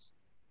space.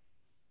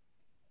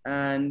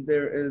 And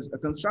there is a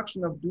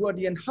construction of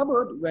Duody and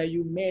Hubbard where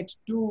you mate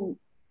two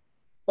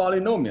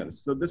polynomials.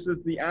 So this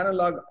is the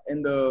analog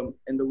in the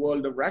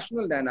world of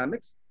rational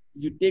dynamics.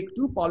 You take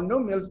two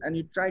polynomials and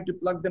you try to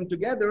plug them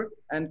together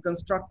and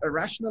construct a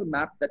rational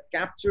map that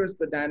captures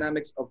the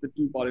dynamics of the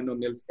two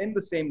polynomials in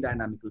the same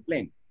dynamical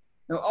plane.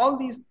 Now, all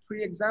these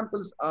three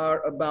examples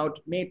are about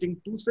mating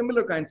two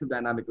similar kinds of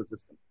dynamical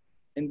systems.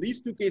 In these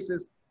two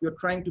cases, you're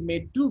trying to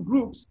mate two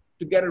groups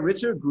to get a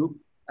richer group.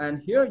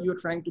 And here you're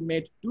trying to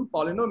mate two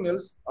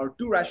polynomials or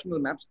two rational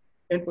maps,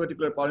 in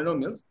particular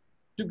polynomials,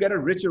 to get a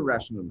richer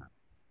rational map.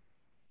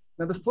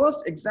 Now, the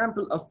first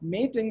example of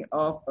mating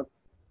of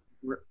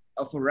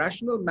a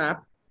rational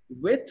map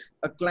with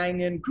a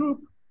Kleinian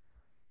group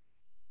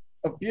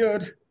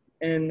appeared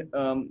in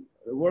the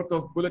work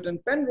of Bullitt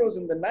and Penrose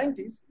in the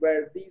 90s,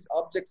 where these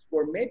objects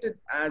were mated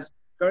as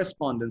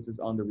correspondences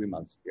on the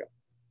Riemann sphere.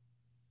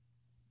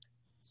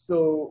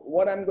 So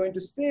what I'm going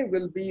to say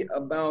will be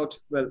about,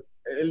 well,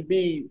 it'll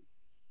be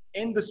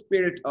in the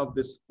spirit of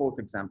this fourth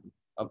example,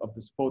 of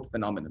this fourth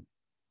phenomenon.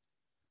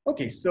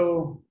 Okay,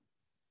 so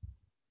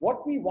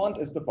what we want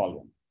is the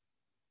following.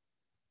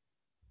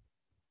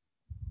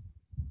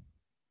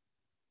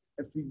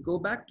 If we go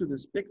back to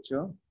this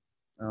picture,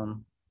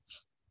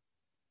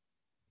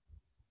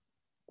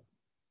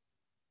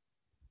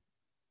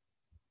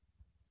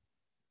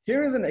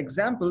 here is an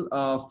example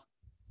of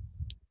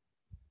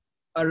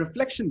a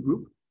reflection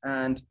group,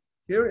 and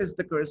here is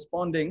the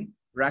corresponding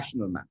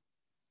rational map.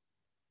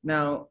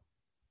 Now,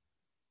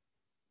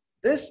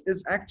 this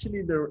is actually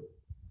a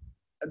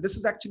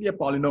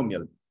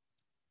polynomial.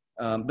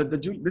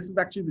 This is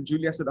actually the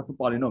Julia set of a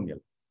polynomial.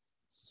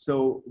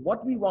 So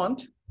what we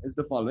want is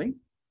the following.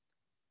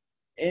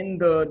 In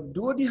the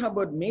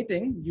Duody-Hubbard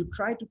mating, you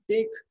try to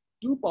take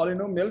two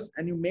polynomials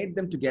and you mate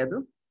them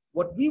together.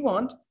 What we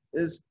want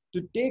is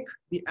to take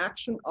the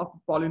action of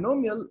a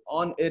polynomial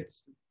on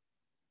its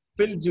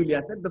filled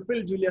Julia set. The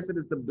filled Julia set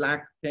is the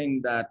black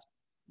thing that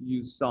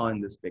you saw in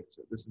this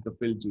picture. This is the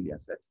filled Julia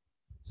set.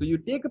 So you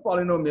take a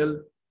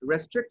polynomial,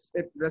 restrict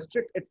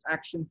its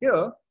action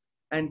here,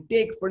 and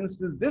take, for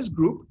instance, this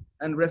group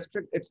and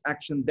restrict its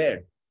action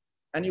there.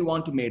 And you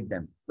want to mate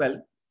them.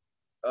 Well,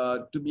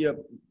 to be a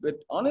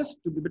bit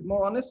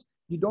more honest,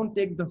 you don't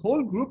take the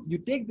whole group. You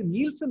take the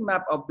Nielsen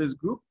map of this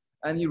group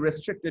and you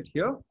restrict it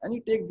here, and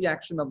you take the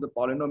action of the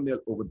polynomial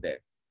over there,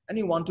 and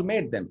you want to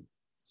mate them.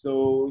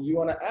 So you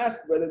want to ask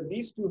whether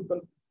these two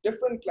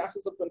different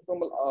classes of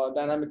conformal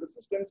dynamical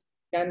systems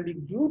can be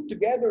glued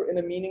together in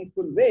a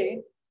meaningful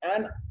way,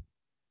 and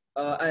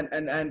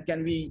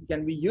can we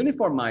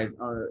uniformize?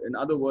 In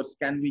other words,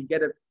 can we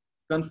get a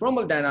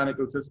conformal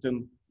dynamical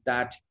system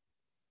that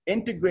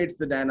integrates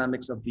the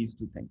dynamics of these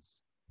two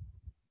things?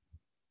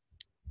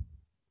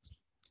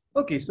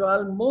 Okay, so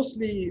I'll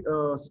mostly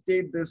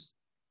state this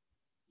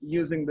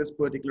using this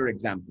particular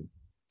example.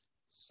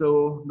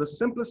 So the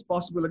simplest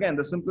possible, again,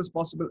 the simplest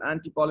possible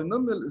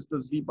anti-polynomial is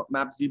the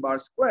map Z bar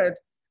squared,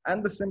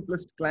 and the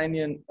simplest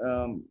Kleinian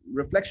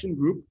reflection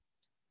group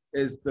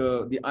is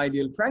the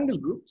ideal triangle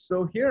group.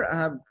 So here I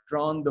have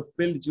drawn the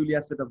filled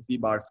Julia set of Z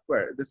bar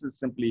squared. This is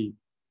simply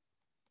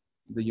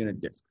the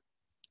unit disk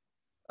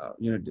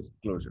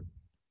closure.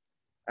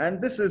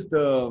 And this is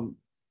the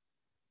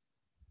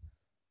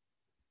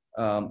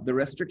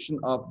restriction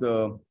of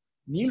the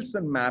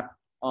Nielsen map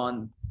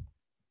on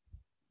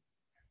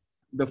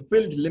the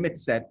filled limit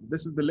set.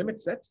 This is the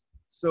limit set.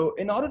 So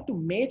in order to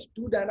mate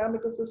two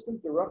dynamical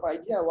systems, the rough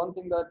idea, one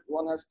thing that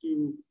one has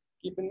to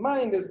keep in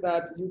mind is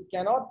that you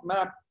cannot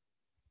map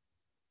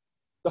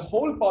the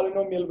whole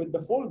polynomial with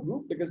the whole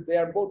group, because they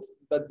are both,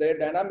 their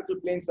dynamical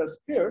planes are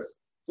spheres.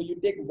 So you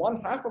take one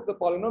half of the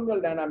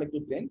polynomial dynamical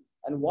plane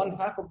and one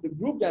half of the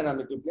group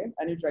dynamical plane,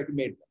 and you try to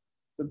mate them.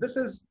 So this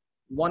is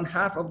one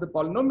half of the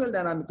polynomial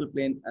dynamical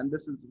plane, and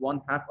this is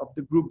one half of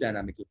the group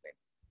dynamical plane.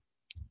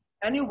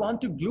 And you want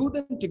to glue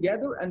them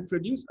together and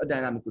produce a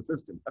dynamical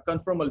system, a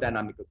conformal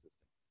dynamical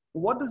system.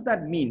 What does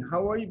that mean?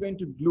 How are you going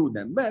to glue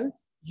them? Well,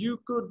 you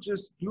could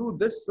just glue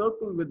this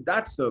circle with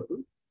that circle.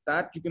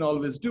 That you can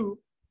always do.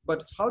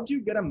 But how do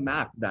you get a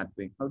map that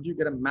way? How do you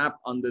get a map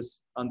on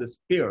this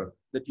sphere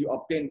that you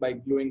obtain by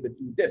gluing the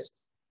two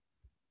disks?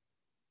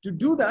 To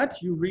do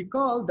that, you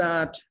recall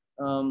that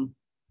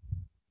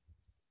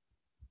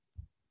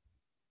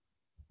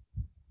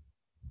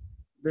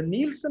the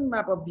Nielsen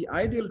map of the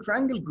ideal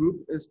triangle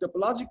group is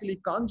topologically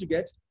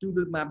conjugate to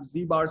the map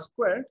Z bar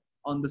squared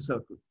on the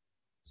circle.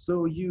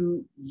 So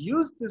you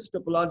use this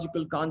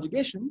topological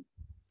conjugation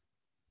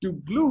to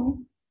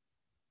glue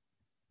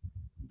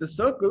the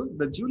circle,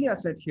 the Julia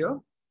set here,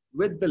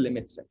 with the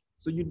limit set.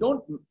 So you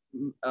don't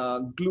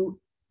glue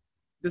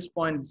this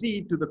point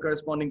Z to the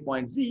corresponding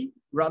point Z,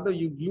 rather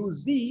you glue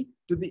Z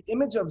to the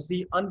image of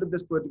Z under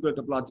this particular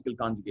topological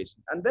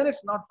conjugation. And then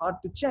it's not hard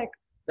to check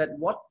that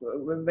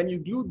when you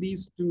glue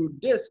these two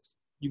disks,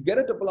 you get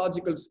a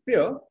topological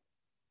sphere,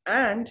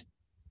 and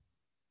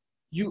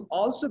you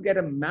also get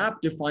a map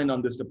defined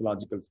on this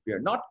topological sphere,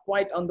 not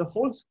quite on the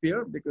whole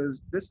sphere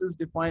because this is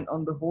defined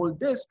on the whole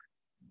disk,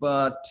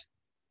 but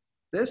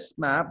this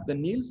map, the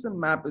Nielsen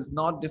map, is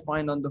not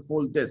defined on the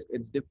whole disk.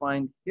 It's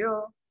defined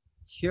here,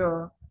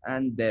 here,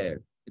 and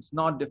there. It's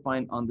not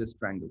defined on this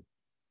triangle.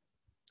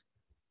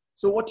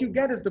 So what you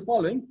get is the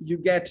following. You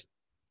get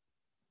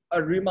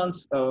a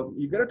Riemann's,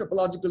 you get a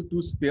topological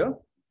two-sphere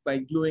by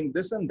gluing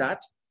this and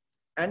that,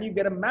 and you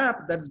get a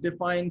map that's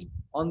defined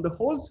on the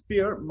whole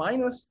sphere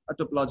minus a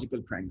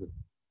topological triangle.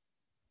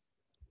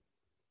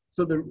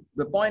 So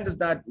the point is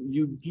that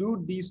you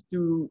glued these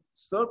two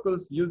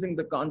circles using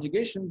the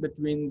conjugation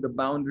between the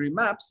boundary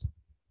maps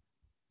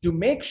to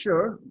make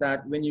sure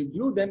that when you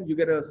glue them, you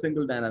get a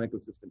single dynamical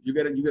system. You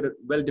get a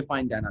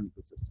well-defined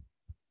dynamical system.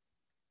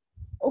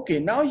 Okay,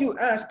 now you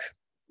ask,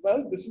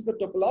 well, this is the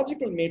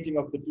topological mating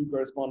of the two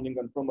corresponding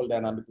conformal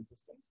dynamical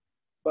systems,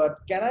 but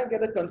can I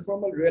get a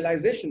conformal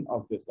realization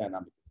of this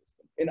dynamical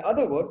system? In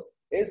other words,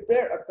 is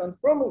there a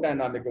conformal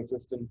dynamical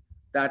system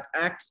that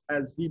acts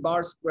as V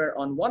bar square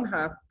on one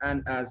half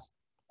and as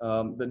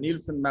the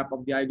Nielsen map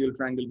of the ideal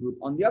triangle group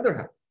on the other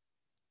half?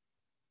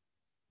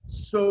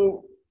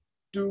 So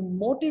to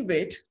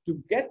motivate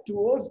to get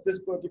towards this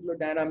particular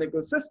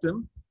dynamical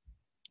system,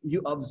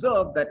 you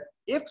observe that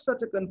if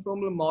such a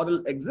conformal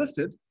model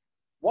existed,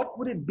 what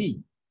would it be?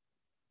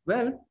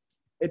 Well,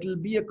 it'll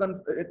be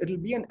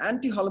an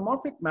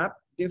anti-holomorphic map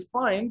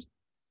defined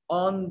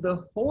on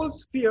the whole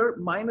sphere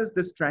minus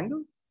this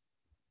triangle.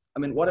 I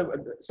mean,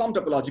 whatever, some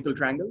topological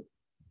triangle,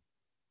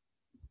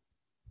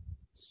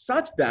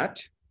 such that,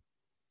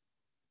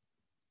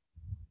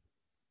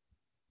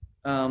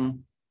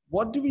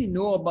 what do we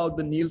know about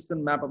the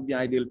Nielsen map of the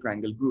ideal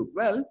triangle group?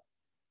 Well,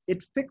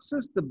 it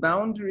fixes the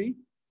boundary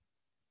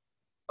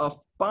of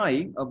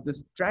pi of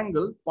this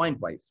triangle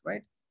pointwise,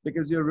 right?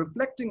 Because you're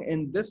reflecting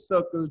in this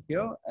circle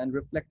here and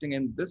reflecting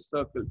in this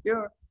circle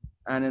here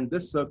and in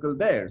this circle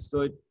there.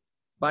 So it,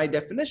 by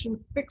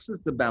definition,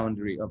 fixes the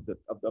boundary of the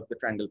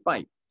triangle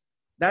pi.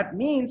 That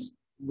means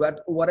that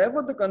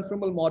whatever the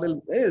conformal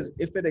model is,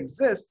 if it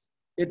exists,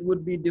 it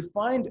would be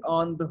defined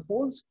on the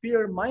whole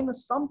sphere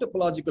minus some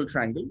topological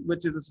triangle,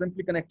 which is a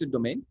simply connected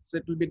domain. So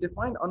it will be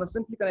defined on a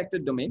simply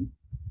connected domain,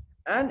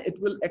 and it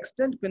will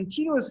extend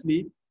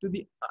continuously to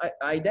the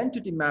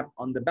identity map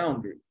on the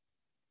boundary.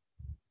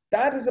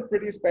 That is a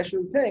pretty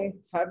special thing,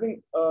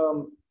 having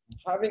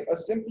a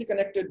simply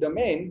connected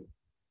domain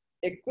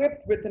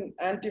equipped with an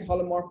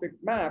anti-holomorphic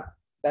map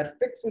that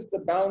fixes the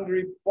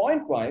boundary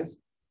pointwise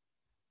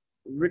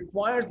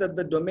requires that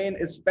the domain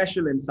is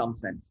special in some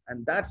sense,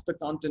 and that's the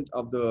content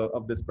of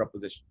this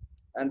proposition.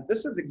 And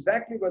this is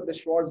exactly where the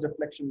Schwarz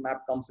reflection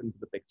map comes into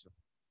the picture.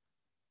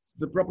 So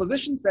the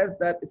proposition says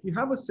that if you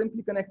have a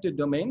simply connected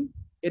domain,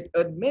 it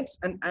admits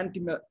an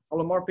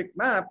anti-holomorphic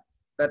map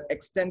that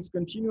extends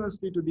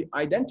continuously to the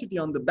identity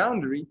on the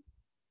boundary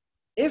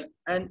if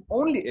and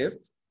only if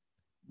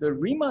the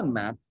Riemann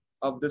map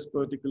of this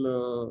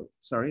particular,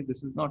 sorry,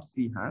 this is not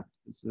C hat,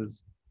 this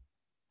is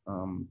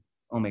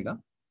omega.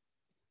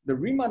 The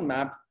Riemann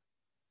map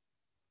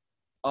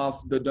of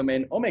the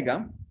domain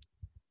omega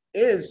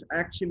is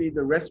actually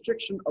the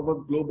restriction of a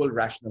global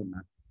rational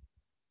map.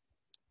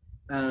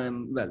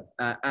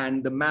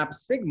 And the map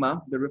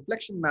sigma, the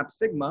reflection map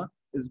sigma,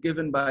 is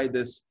given by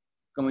this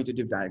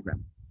commutative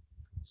diagram.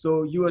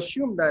 So you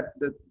assume that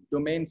the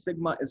domain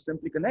sigma is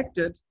simply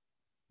connected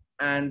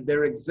and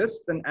there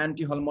exists an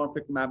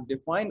anti-holomorphic map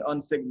defined on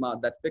sigma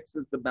that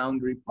fixes the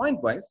boundary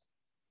pointwise.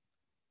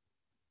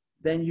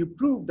 Then you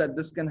prove that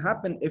this can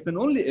happen if and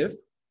only if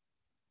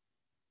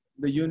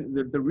the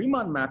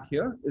Riemann map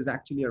here is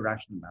actually a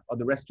rational map, or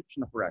the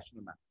restriction of a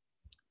rational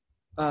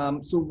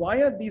map. So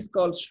why are these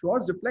called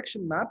Schwarz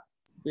reflection map?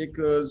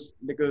 Because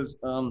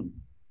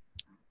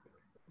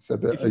so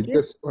I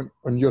guess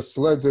on your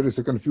slide there is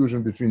a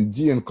confusion between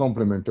D and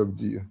complement of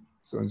D.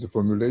 So in the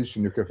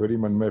formulation you have a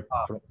Riemann map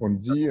on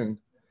D, and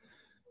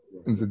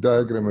in the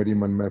diagram a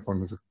Riemann map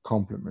on the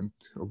complement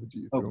of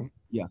D. Okay.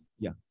 Yeah,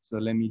 yeah. So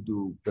let me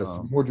do. Yes,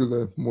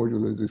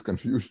 modular this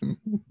confusion.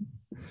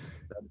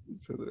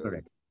 So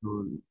correct.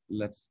 So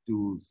let's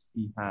do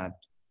C hat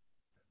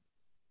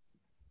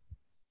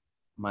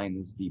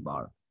minus D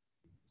bar.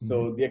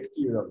 So the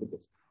exterior of the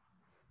disk.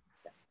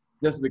 Yeah.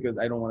 Just because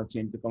I don't want to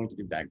change the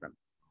commutative diagram.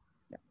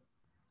 Yeah.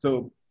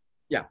 So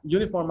yeah,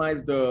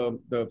 uniformize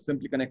the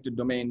simply connected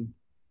domain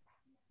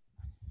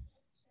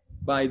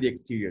by the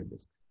exterior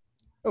disk.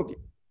 Okay.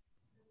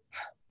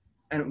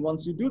 And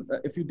once you do,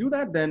 if you do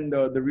that, then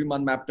the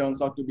Riemann map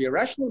turns out to be a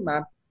rational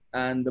map,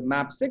 and the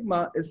map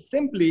sigma is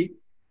simply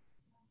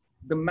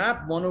the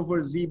map 1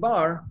 over Z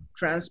bar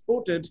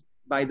transported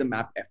by the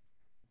map F.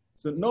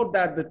 So note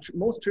that the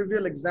most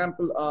trivial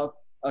example of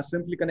a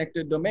simply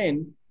connected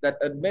domain that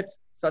admits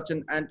such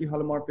an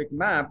anti-holomorphic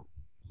map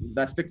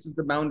that fixes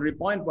the boundary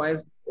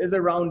pointwise is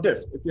a round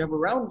disk. If you have a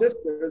round disk,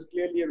 there is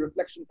clearly a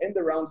reflection in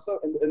the round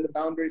in the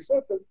boundary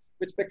circle,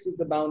 which fixes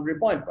the boundary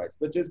pointwise,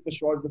 which is the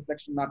Schwarz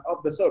reflection map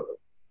of the circle.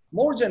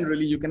 More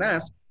generally, you can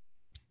ask,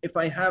 if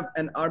I have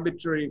an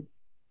arbitrary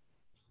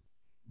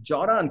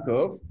Jordan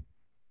curve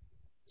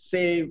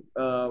say,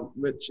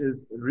 which is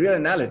real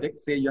analytic,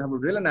 say you have a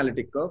real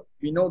analytic curve,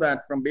 we know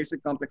that from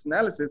basic complex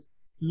analysis,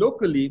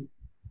 locally,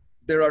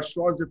 there are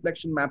Schwarz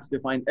reflection maps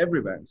defined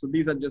everywhere. So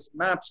these are just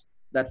maps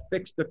that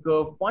fix the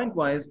curve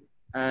pointwise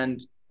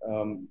and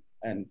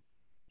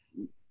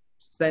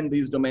send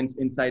these domains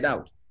inside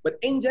out. But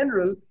in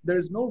general, there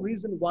is no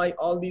reason why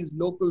all these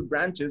local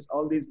branches,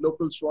 all these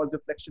local Schwarz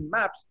reflection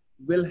maps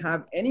will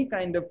have any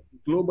kind of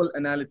global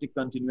analytic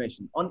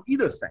continuation on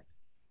either side,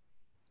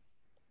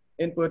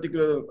 in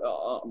particular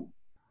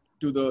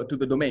to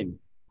the domain.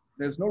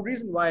 There's no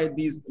reason why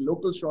these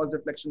local Schwarz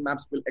reflection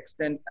maps will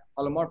extend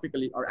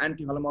holomorphically or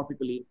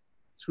anti-holomorphically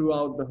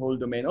throughout the whole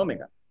domain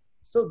omega.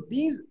 So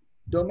these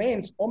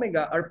domains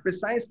omega are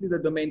precisely the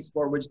domains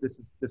for which this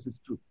is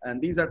true.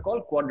 And these are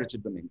called quadrature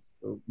domains.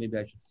 So maybe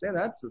I should say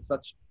that. So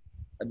such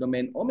a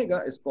domain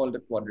omega is called a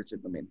quadrature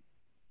domain.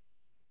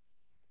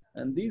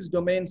 And these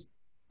domains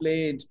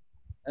played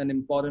an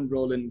important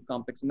role in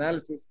complex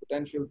analysis,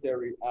 potential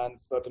theory, and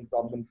certain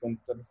problems in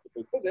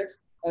statistical physics.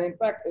 And in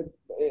fact,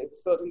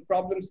 certain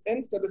problems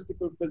in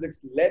statistical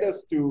physics led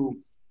us to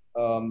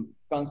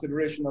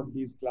consideration of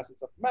these classes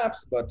of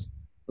maps, but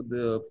for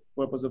the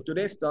purpose of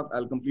today's talk,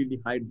 I'll completely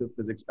hide the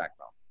physics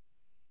background.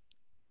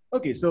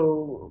 Okay,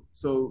 so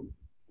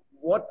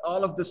what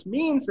all of this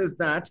means is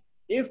that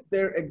if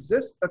there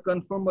exists a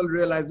conformal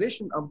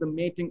realization of the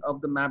mating of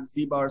the map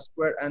Z bar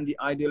square and the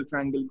ideal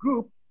triangle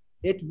group,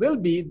 it will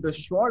be the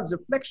Schwarz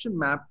reflection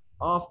map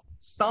of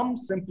some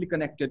simply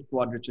connected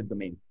quadrature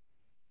domain.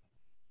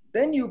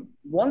 Then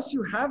once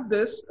you have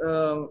this,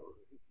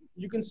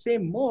 you can say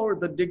more,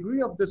 the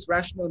degree of this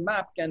rational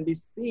map can be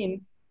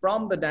seen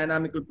from the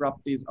dynamical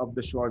properties of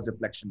the Schwarz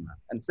reflection map.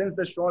 And since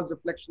the Schwarz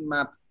reflection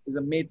map is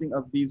a mating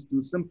of these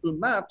two simple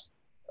maps,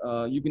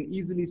 you can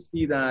easily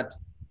see that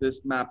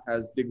this map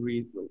has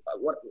degree.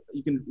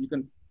 You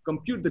can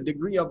compute the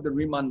degree of the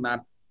Riemann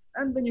map,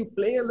 and then you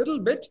play a little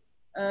bit,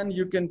 and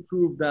you can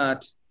prove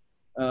that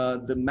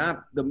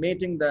the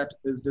mating that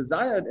is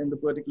desired in the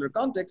particular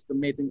context, the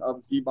mating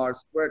of Z bar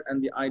squared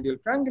and the ideal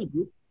triangle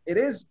group, it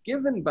is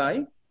given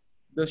by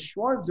the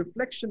Schwarz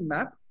reflection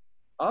map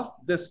of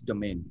this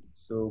domain.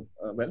 So,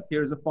 well,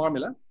 here's a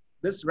formula.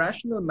 This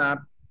rational map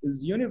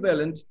is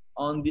univalent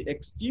on the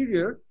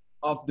exterior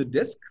of the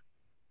disk.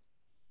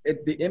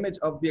 The image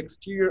of the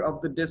exterior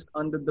of the disk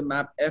under the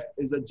map F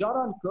is a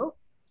Jordan curve,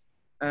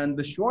 and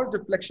the Schwarz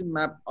reflection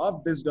map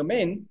of this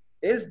domain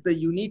is the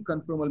unique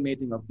conformal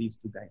mating of these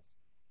two guys.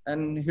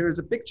 And here's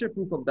a picture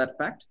proof of that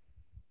fact.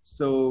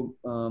 So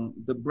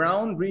the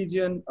brown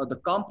region, or the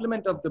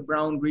complement of the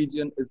brown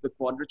region, is the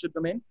quadrature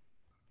domain.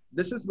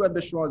 This is where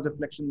the Schwarz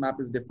reflection map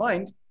is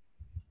defined.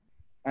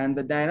 And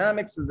the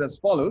dynamics is as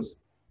follows.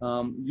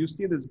 You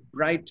see this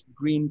bright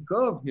green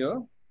curve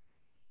here.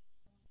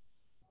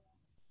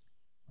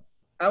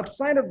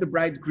 Outside of the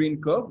bright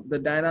green curve, the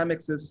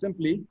dynamics is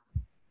simply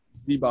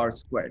Z bar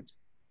squared.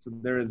 So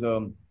there is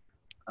a,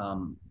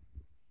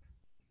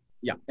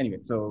 yeah, anyway,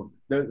 so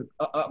the,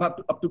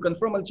 up to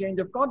conformal change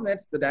of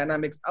coordinates, the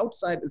dynamics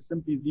outside is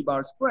simply Z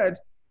bar squared,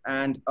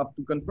 and up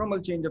to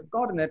conformal change of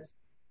coordinates,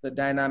 the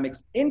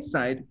dynamics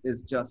inside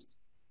is just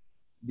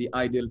the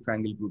ideal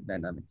triangle group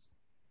dynamics.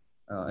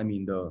 I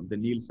mean, the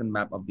Nielsen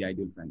map of the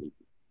ideal triangle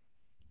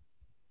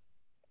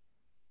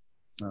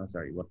group.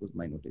 Sorry, what was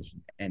my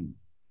notation? N.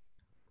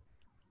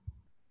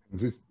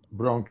 This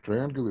brown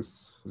triangle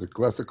is the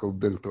classical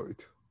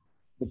deltoid.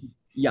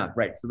 Yeah,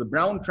 right. So the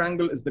brown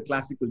triangle is the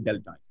classical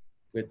deltoid,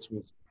 which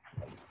was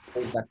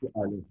back to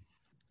earlier.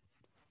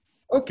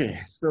 Okay,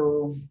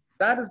 so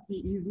that is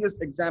the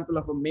easiest example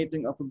of a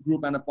mating of a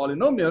group and a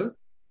polynomial.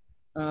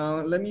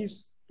 Let me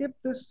skip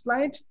this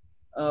slide.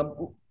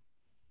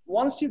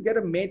 Once you get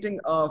a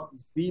mating of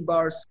Z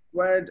bar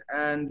squared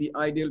and the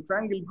ideal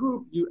triangle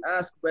group, you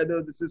ask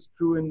whether this is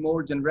true in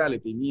more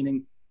generality,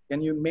 meaning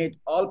can you mate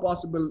all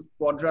possible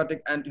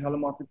quadratic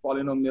anti-holomorphic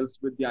polynomials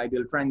with the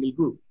ideal triangle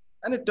group?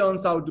 And it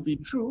turns out to be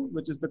true,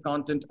 which is the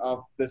content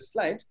of this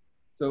slide.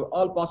 So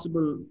all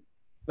possible,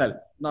 well,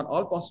 not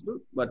all possible,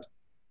 but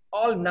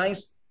all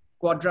nice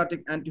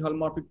quadratic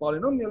anti-holomorphic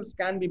polynomials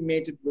can be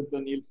mated with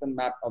the Nielsen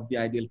map of the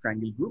ideal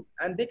triangle group,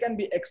 and they can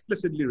be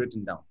explicitly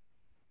written down.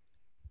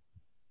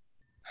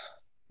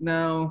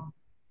 Now,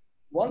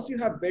 once you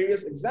have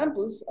various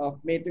examples of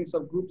matings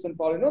of groups and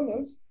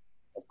polynomials,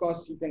 of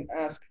course, you can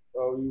ask,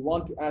 or you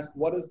want to ask,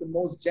 what is the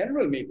most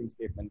general mating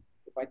statement?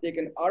 If I take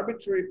an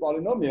arbitrary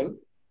polynomial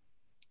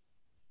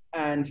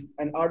and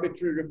an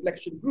arbitrary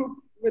reflection group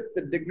with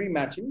the degree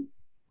matching,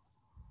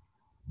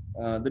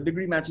 the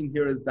degree matching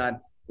here is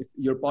that if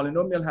your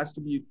polynomial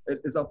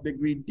is of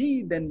degree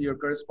D, then your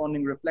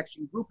corresponding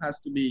reflection group has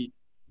to be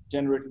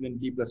generated in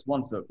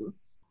D+1 circles.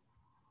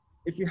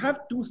 If you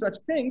have two such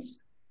things,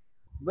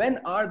 when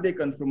are they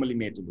conformally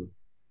matable?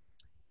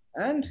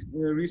 And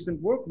recent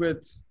work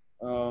with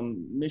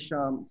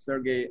Misha,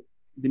 Sergey,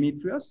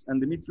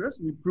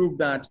 Dimitrios, we proved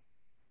that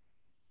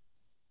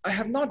I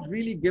have not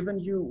really given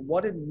you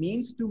what it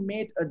means to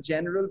mate a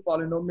general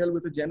polynomial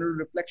with a general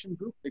reflection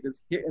group,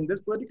 because here in this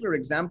particular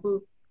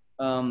example,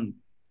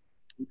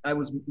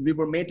 we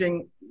were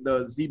mating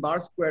the z bar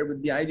square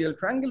with the ideal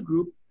triangle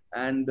group,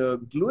 and the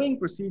gluing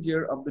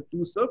procedure of the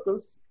two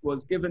circles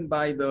was given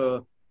by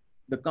the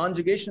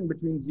conjugation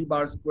between z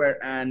bar square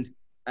and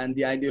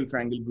the ideal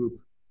triangle group.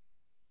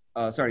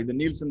 Sorry, the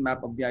Nielsen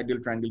map of the ideal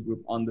triangle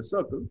group on the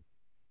circle.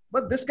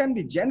 But this can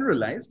be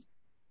generalized.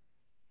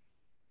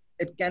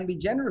 It can be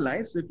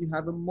generalized. So if you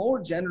have a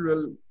more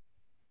general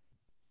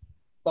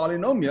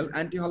polynomial,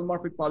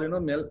 anti-holomorphic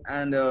polynomial,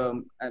 and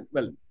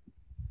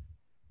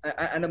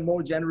a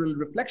more general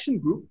reflection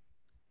group,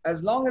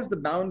 as long as the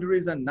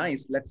boundaries are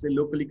nice, let's say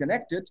locally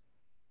connected,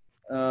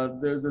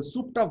 there's a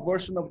souped-up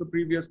version of the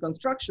previous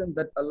construction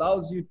that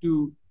allows you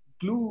to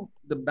glue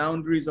the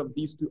boundaries of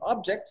these two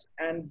objects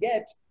and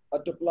get a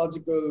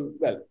topological,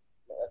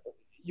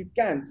 you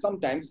can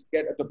sometimes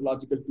get a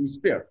topological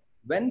two-sphere.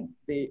 When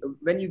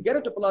you get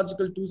a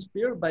topological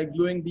two-sphere by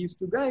gluing these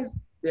two guys,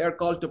 they are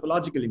called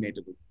topologically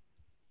matable.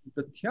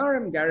 The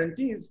theorem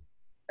guarantees,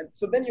 and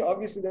so then you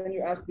obviously, then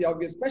you ask the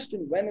obvious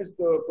question, when is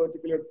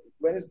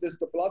this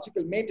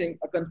topological mating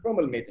a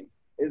conformal mating?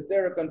 Is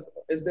there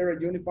a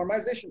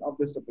uniformization of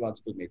this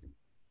topological mating?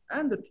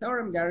 And the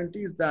theorem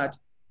guarantees that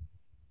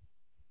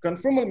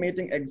conformal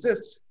mating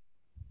exists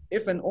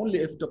if and only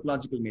if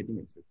topological mating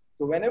exists.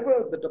 So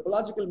whenever the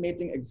topological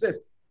mating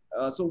exists,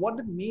 so what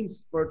it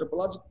means for a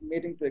topological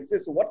mating to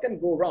exist, so what can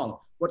go wrong?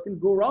 What can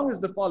go wrong is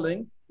the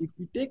following. If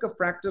you take a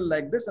fractal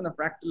like this and a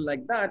fractal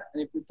like that,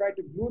 and if you try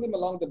to glue them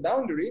along the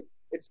boundary,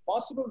 it's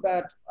possible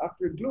that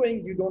after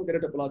gluing, you don't get a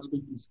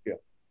topological two-sphere.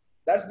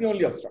 That's the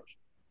only obstruction.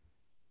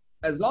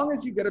 As long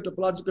as you get a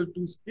topological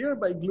two-sphere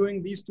by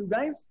gluing these two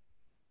guys,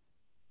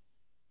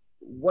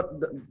 what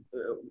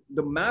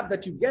the map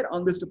that you get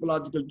on this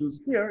topological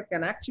two-sphere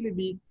can actually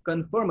be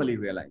conformally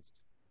realized.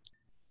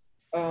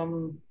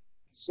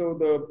 So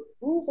the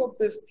proof of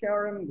this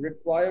theorem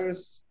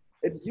requires,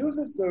 it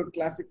uses the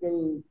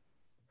classical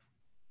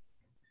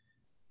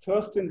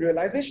Thurston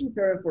realization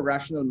theorem for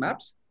rational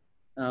maps.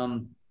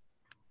 And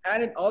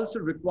it also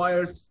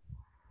requires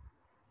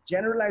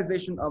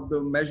generalization of the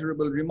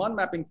measurable Riemann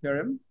mapping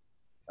theorem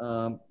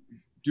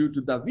due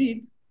to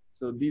David.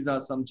 So these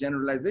are some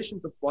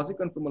generalizations of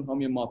quasi-conformal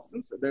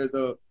homeomorphisms. So there's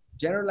a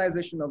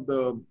generalization of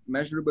the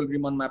measurable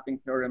Riemann mapping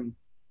theorem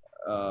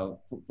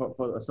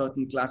for a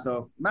certain class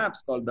of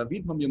maps called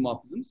David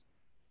homeomorphisms.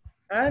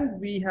 And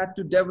we had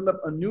to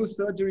develop a new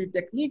surgery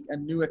technique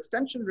and new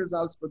extension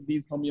results for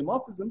these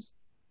homeomorphisms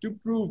to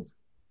prove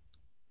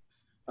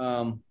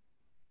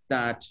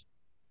that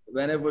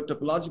whenever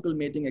topological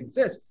mating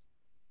exists,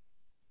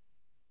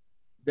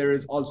 there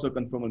is also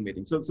conformal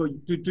mating. So to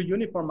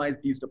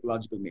uniformize these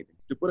topological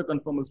matings, to put a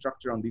conformal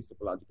structure on these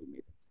topological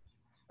matings.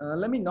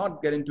 Let me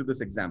not get into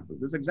this example.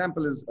 This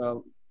example is,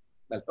 well,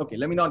 okay,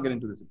 let me not get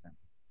into this example.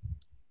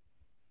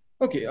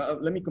 Okay,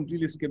 let me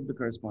completely skip the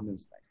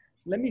correspondence slide.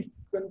 Let me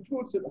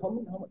conclude. So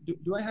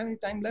do I have any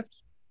time left?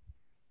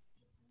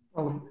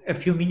 Well, a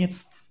few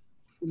minutes.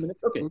 2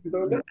 minutes, okay.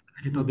 So A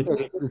little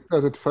bit. We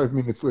started 5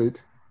 minutes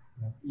late.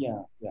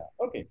 yeah,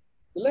 okay.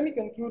 So let me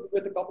conclude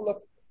with a couple of,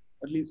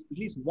 at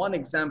least one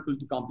example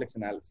to complex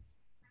analysis.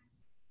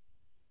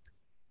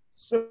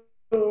 So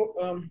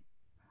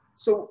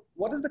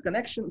what is the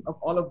connection of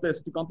all of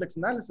this to complex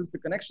analysis? The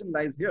connection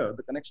lies here.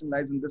 The connection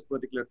lies in this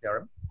particular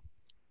theorem.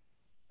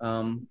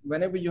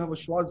 Whenever you have a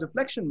Schwarz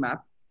reflection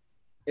map,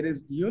 it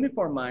is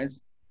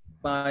uniformized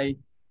by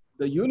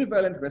the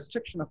univalent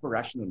restriction of a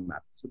rational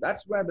map. So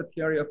that's where the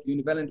theory of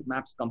univalent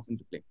maps comes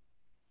into play.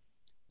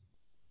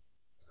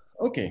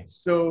 Okay,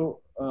 so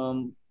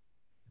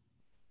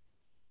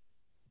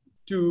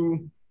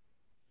to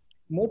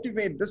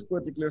motivate this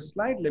particular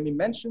slide, let me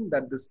mention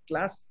that this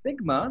class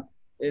sigma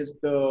is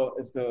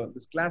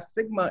this class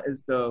sigma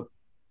is the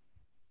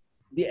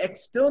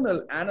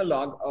external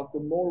analog of the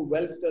more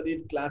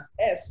well-studied class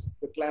S,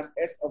 the class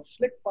S of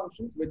Schlicht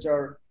functions, which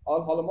are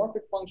all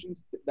holomorphic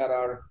functions that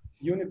are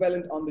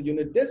univalent on the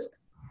unit disk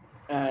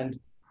and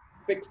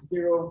fixed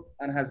 0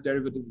 and has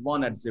derivative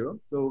 1 at 0.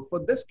 So for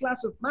this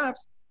class of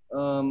maps,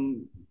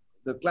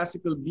 the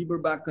classical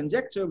Bieberbach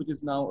conjecture, which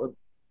is now a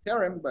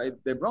theorem by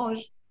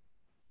Desbranches,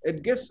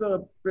 it gives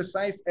a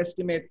precise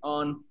estimate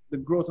on the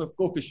growth of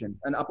coefficients,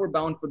 an upper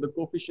bound for the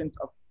coefficients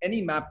of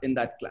any map in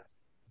that class.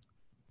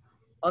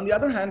 On the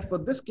other hand, for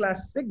this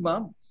class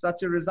sigma,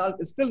 such a result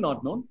is still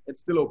not known.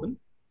 It's still open.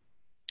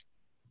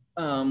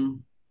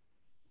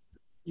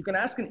 You can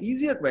ask an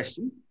easier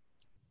question.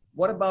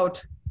 What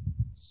about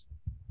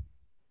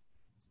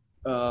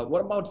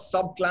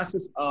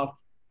subclasses of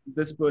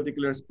this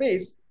particular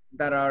space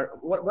that are,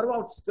 what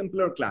about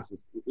simpler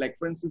classes? Like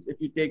for instance, if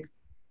you take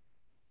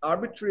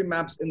arbitrary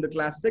maps in the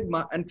class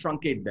sigma and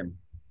truncate them,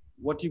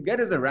 what you get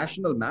is a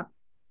rational map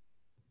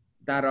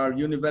that are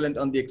univalent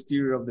on the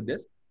exterior of the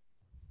disk.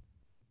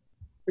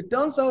 It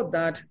turns out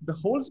that the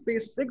whole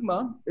space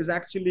sigma is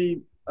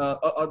actually,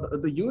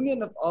 the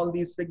union of all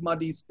these sigma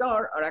d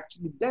star are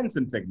actually dense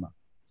in sigma.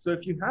 So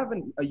if you have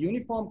a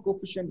uniform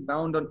coefficient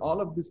bound on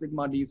all of the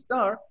sigma d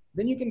star,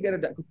 then you can get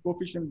a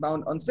coefficient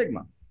bound on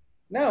sigma.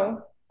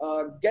 Now,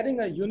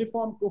 getting a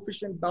uniform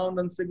coefficient bound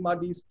on sigma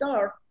d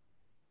star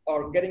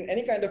or getting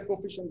any kind of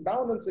coefficient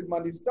bound on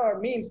sigma d star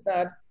means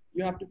that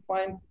you have to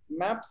find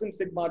maps in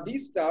sigma d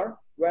star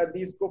where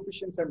these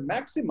coefficients are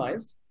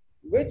maximized,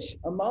 which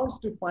amounts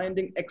to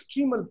finding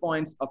extremal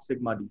points of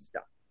sigma d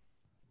star.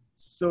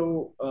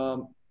 So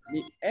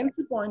the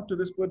entry point to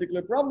this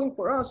particular problem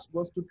for us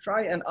was to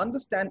try and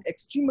understand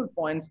extremal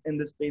points in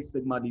the space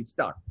sigma d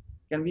star.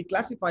 Can we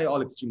classify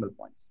all extremal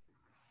points?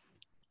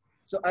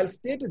 So I'll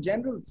state a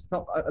general,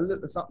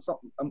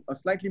 a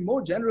slightly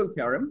more general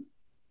theorem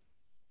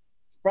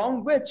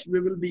from which we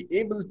will be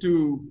able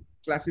to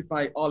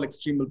classify all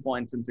extremal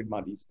points in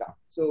sigma d star.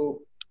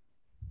 So,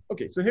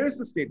 okay, so here's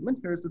the statement.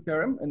 Here's the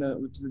theorem,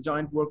 which is a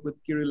joint work with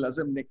Kirill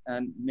Lazem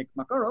and Nick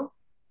Makarov.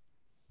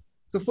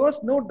 So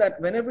first note that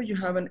whenever you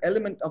have an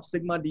element of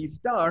sigma d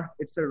star,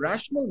 it's a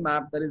rational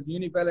map that is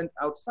univalent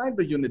outside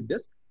the unit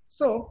disk.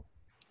 So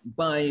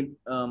by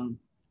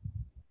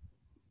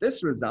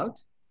this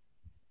result,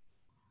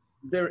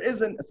 there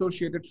is an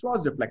associated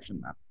Schwarz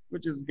reflection map,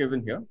 which is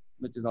given here,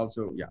 which is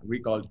also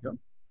recalled here.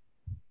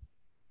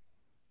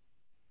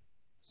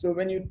 So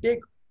when you take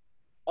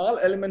all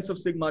elements of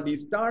sigma d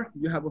star,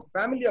 you have a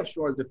family of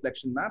Schwarz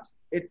reflection maps.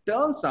 It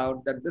turns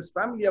out that this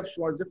family of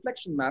Schwarz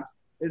reflection maps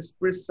is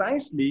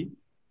precisely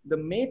the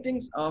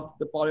matings of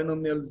the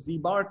polynomial z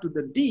bar to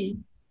the d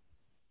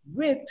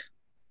with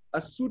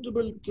a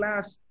suitable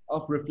class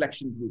of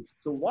reflection groups.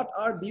 So what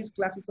are these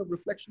classes of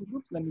reflection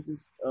groups? Let me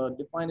just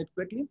define it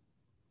quickly.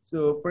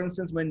 So for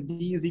instance, when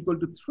d is equal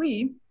to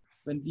 3,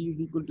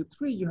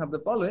 you have the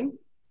following.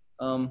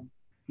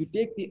 You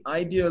take the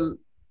ideal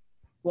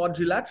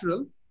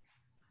quadrilateral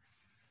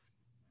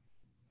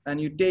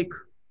and you take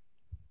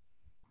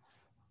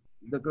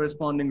the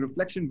corresponding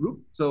reflection group.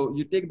 So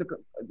you take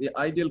the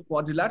ideal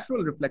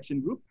quadrilateral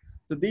reflection group.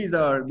 So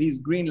these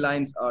green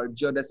lines are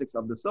geodesics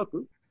of the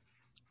circle,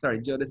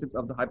 geodesics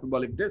of the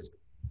hyperbolic disk.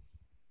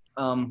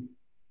 And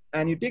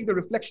you take the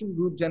reflection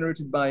group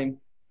generated by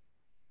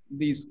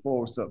these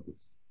 4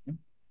 circles. Okay?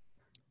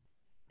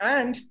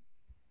 And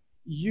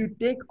you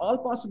take all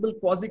possible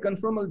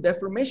quasi-conformal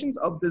deformations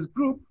of this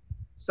group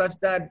such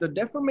that the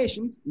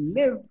deformations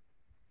live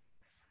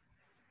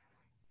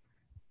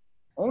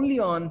only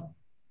on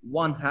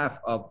 1/2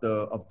 of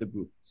the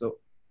group. So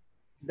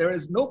there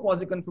is no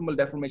quasi-conformal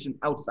deformation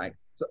outside.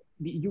 So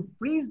you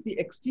freeze the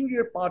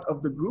exterior part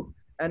of the group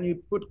and you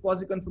put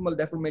quasi-conformal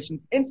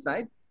deformations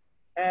inside.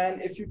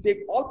 And if you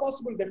take all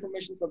possible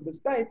deformations of this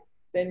type,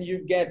 then you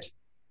get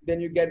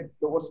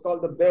what's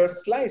called the bare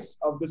slice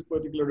of this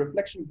particular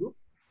reflection group.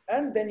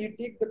 And then you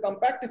take the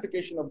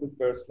compactification of this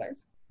bare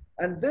slice.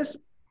 And this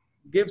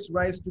gives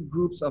rise to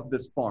groups of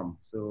this form.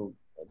 So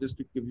just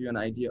to give you an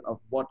idea of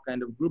what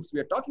kind of groups we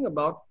are talking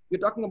about, we're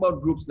talking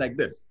about groups like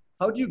this.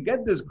 How do you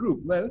get this group?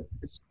 Well,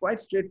 it's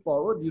quite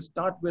straightforward. You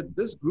start with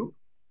this group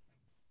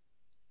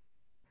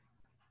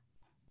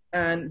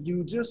and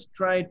you just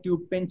try to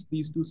pinch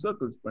these 2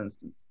 circles, for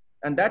instance.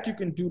 And that you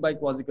can do by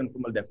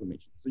quasi-conformal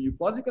deformation. So you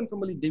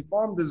quasi-conformally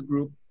deform this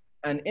group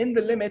and in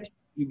the limit,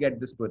 you get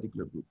this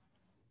particular group.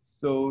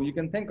 So you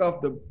can think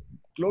of the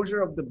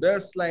closure of the bare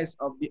slice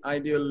of the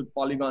ideal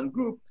polygon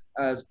group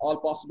as all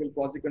possible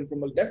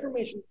quasi-conformal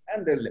deformations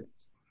and their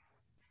limits.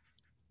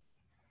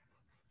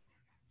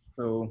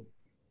 So,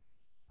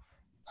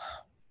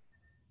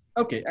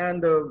 okay,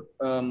 and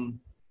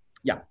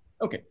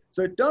okay.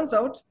 So it turns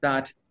out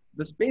that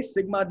the space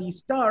sigma d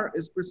star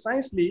is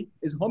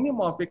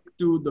homeomorphic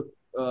to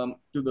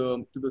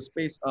the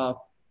space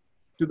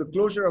to the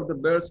closure of the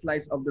bare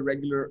slice of the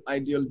regular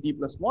ideal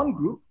d+1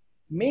 group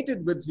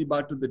mated with z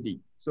bar to the d.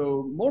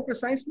 So more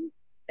precisely,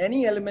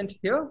 any element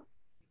here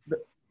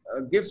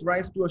gives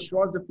rise to a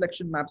Schwarz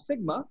reflection map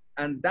sigma,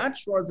 and that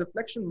Schwarz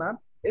reflection map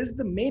is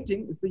the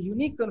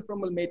unique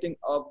conformal mating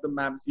of the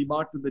map z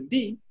bar to the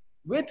d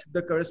with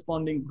the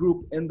corresponding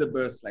group in the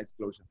bare slice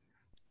closure.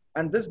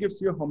 And this gives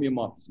you a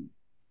homeomorphism.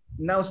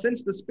 Now,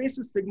 since the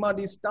spaces sigma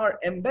d star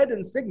embed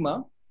in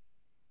sigma,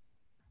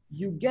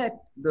 you get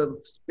the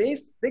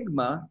space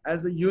sigma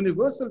as a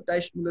universal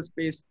Teichmüller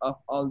space of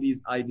all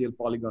these ideal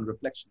polygon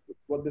reflection groups.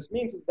 What this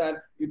means is that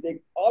you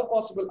take all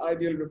possible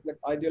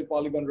ideal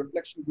polygon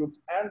reflection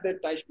groups and their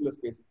Teichmüller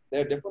spaces,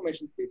 their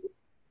deformation spaces,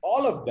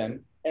 all of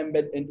them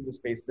embed into the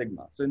space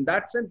sigma. So in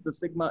that sense, the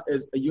sigma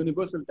is a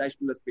universal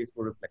Teichmüller space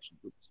for reflection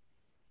groups.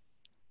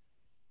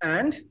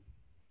 And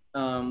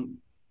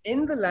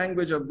in the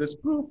language of this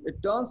proof,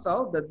 it turns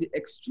out that the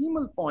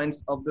extremal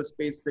points of the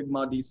space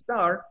sigma d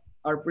star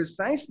are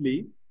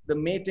precisely the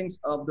matings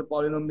of the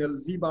polynomial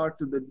z bar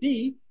to the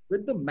d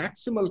with the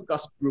maximal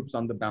cusp groups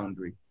on the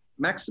boundary.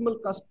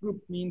 Maximal cusp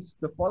group means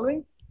the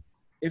following.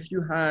 If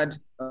you had,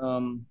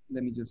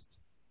 let me just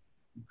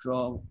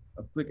draw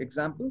a quick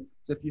example.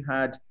 So if you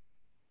had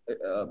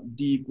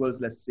d equals,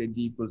 let's say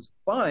d equals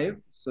 5,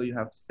 so you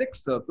have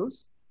 6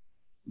 circles.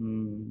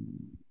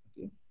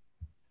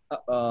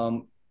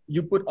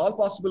 You put all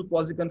possible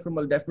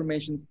quasi-conformal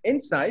deformations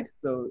inside.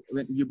 So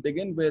when you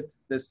begin with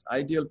this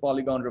ideal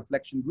polygon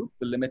reflection group,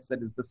 the limit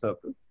set is the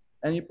circle,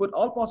 and you put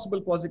all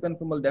possible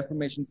quasi-conformal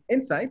deformations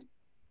inside,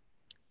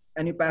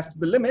 and you pass to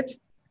the limit,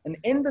 And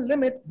in the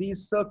limit,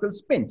 these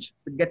circles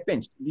get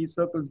pinched. These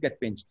circles get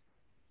pinched.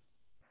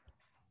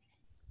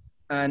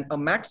 And a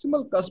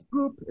maximal cusp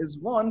group is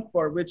one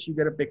for which you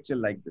get a picture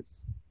like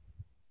this.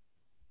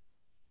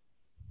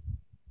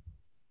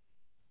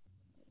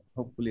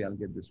 Hopefully I'll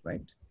get this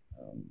right.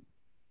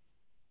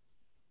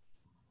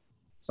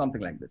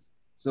 Something like this.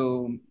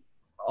 So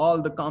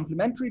all the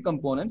complementary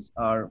components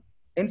are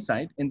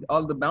inside, and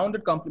all the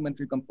bounded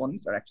complementary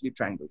components are actually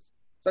triangles.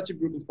 Such a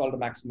group is called a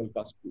maximal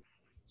cusp group.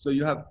 So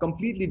you have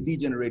completely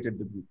degenerated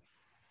the group.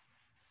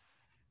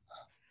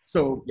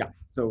 So yeah,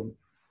 so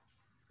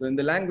in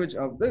the language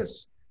of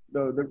this,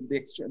 the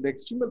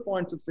extremal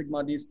points of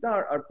sigma d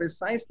star are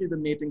precisely the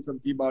matings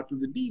of g bar to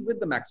the d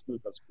with the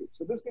maximal cusp group.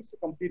 So this gives a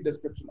complete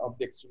description of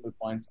the extremal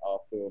points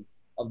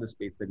of the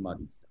space sigma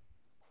d star.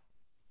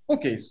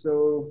 Okay,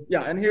 so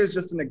yeah, and here's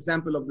just an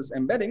example of this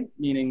embedding,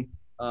 meaning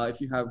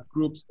if you have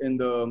groups in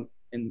the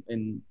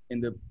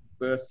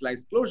burst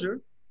slice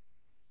closure,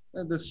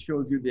 this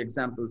shows you the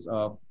examples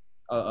of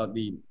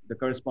the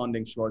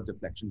corresponding Schwarz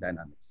deflection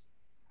dynamics.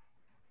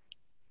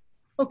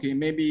 Okay,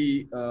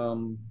 maybe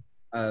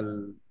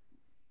I'll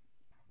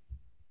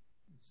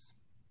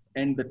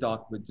end the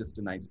talk with just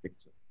a nice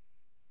picture.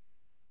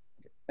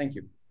 Okay, thank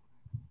you.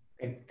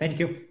 Okay, thank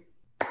you.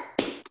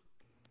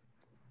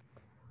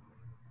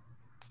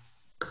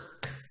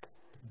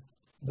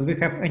 Do we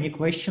have any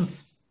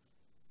questions?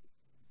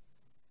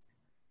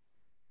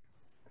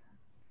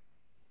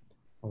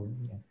 Oh,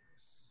 yeah.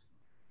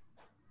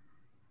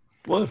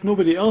 Well, if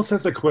nobody else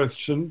has a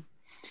question,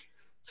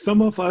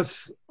 some of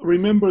us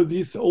remember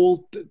these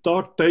old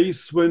dark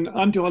days when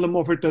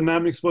anti-holomorphic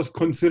dynamics was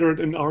considered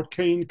an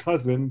arcane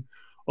cousin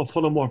of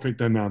holomorphic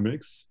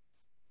dynamics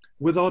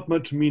without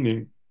much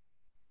meaning.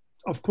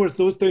 Of course,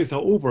 those days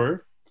are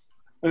over.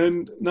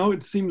 And now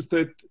it seems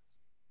that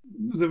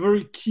the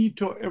very key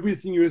to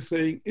everything you're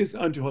saying is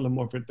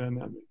anti-holomorphic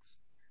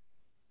dynamics.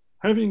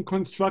 Having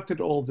constructed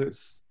all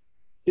this,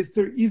 is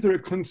there either a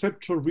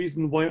conceptual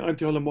reason why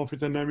anti-holomorphic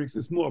dynamics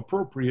is more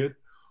appropriate,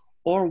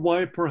 or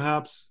why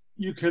perhaps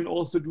you can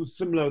also do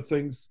similar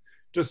things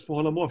just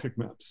for holomorphic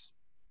maps?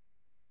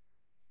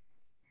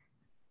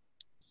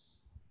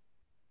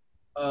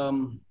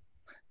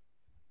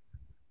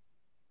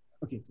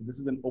 Okay, so this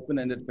is an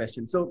open-ended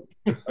question. So,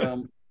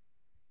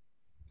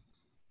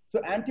 so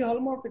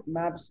anti-holomorphic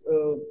maps,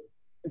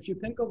 if you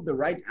think of the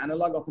right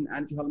analog of an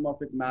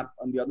anti-holomorphic map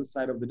on the other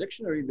side of the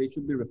dictionary, they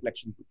should be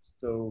reflection groups.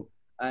 So,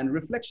 and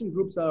reflection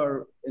groups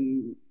are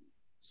in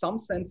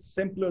some sense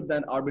simpler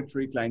than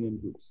arbitrary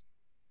Kleinian groups,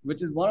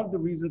 which is one of the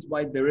reasons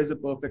why there is a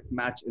perfect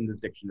match in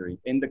this dictionary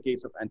in the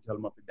case of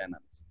anti-holomorphic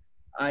dynamics.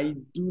 I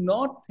do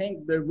not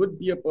think there would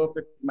be a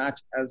perfect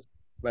match as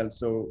well.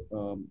 So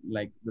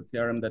like the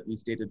theorem that we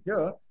stated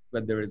here,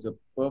 where there is a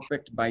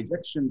perfect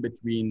bijection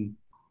between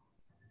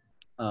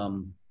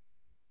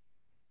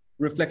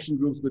reflection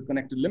groups with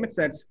connected limit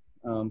sets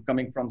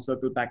coming from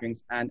circle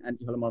packings and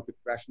anti-holomorphic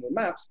rational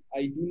maps,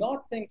 I do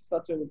not think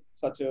such a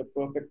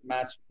perfect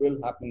match will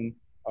happen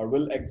or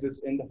will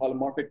exist in the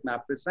holomorphic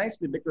map,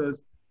 precisely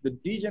because the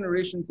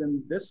degenerations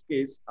in this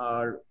case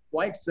are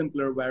quite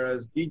simpler,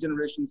 whereas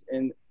degenerations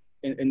in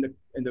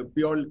the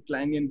pure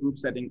Kleinian group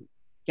setting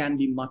can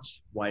be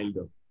much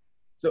wilder.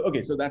 So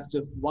okay, so that's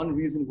just one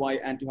reason why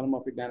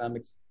anti-holomorphic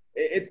dynamics,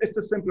 it's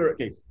a simpler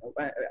case.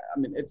 I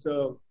mean, it's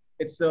a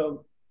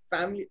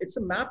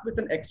map with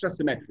an extra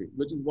symmetry,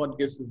 which is what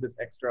gives us this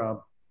extra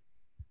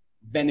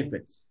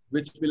benefits,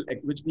 which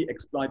we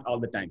exploit all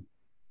the time.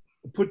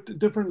 Put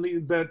differently,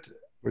 that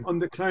on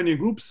the Kleinian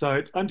group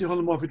side,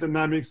 anti-holomorphic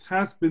dynamics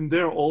has been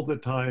there all the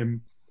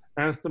time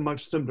as the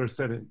much simpler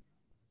setting.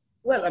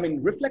 Well, I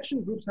mean,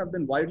 reflection groups have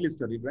been widely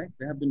studied, right?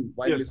 They have been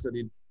widely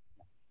studied.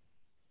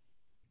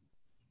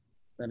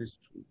 That is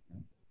true.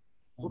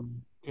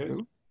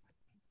 Okay.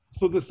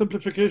 So the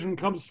simplification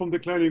comes from the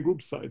Kleinian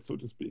group side, so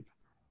to speak.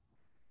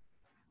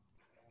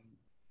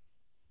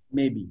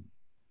 Maybe.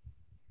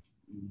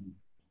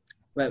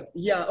 Well,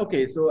 yeah,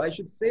 okay. So I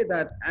should say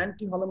that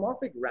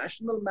anti-holomorphic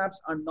rational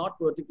maps are not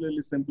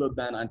particularly simpler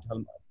than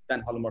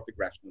holomorphic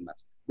rational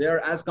maps. They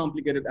are as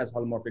complicated as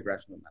holomorphic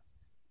rational maps.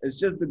 It's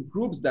just the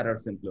groups that are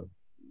simpler.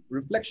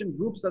 Reflection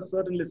groups are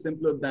certainly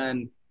simpler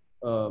than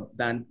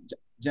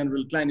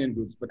general Kleinian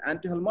groups, but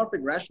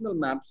anti-holomorphic rational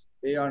maps,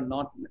 they are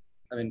not.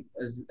 I mean,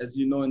 as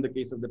you know, in the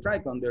case of the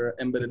tricon, they're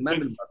embedded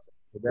Mandelbrot.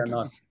 So they're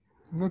not.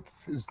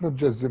 It's not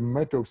just a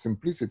matter of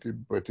simplicity,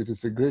 but it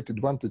is a great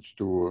advantage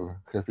to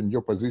have in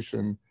your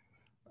position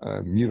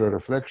mirror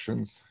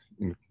reflections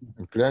in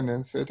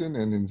Kleinian setting,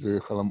 and in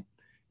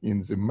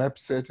the map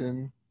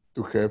setting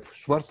to have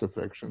Schwarz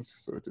reflections.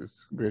 So it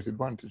is a great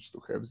advantage to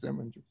have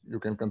them, and you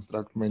can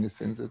construct many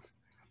things that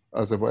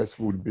otherwise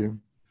would be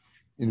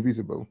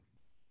invisible.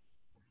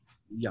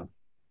 Yeah.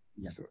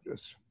 Yeah. So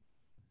just,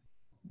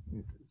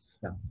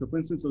 yeah. So for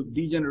instance, so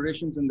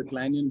degenerations in the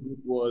Kleinian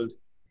group world.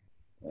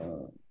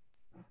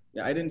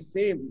 Yeah, I didn't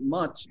say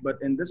much,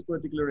 but in this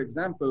particular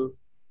example,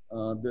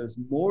 there's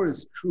more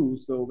is true.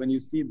 So when you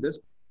see this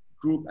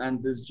group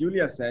and this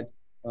Julia set,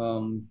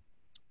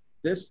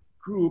 this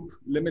group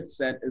limit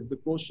set is the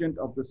quotient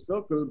of the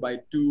circle by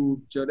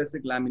two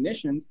geodesic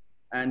laminations,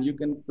 and you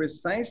can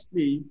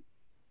precisely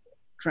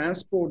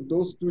transport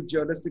those two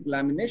geodesic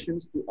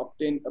laminations to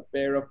obtain a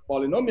pair of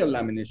polynomial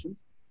laminations.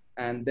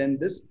 And then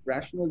this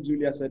rational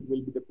Julia set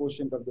will be the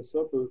quotient of the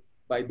circle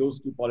by those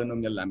two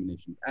polynomial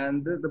laminations.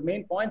 And the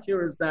main point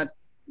here is that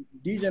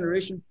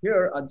degeneration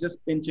here are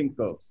just pinching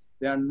curves.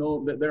 There are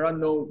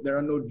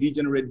no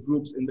degenerate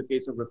groups in the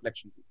case of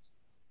reflection groups.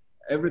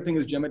 Everything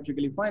is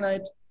geometrically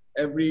finite.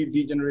 Every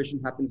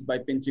degeneration happens by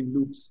pinching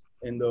loops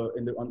on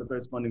the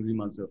corresponding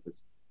Riemann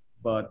surface.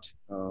 But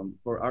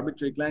for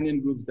arbitrary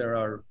Kleinian groups, there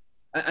are,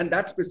 and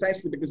that's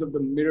precisely because of the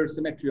mirror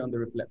symmetry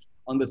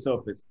on the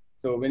surface.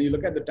 So when you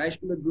look at the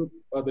Teichmüller group,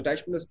 or the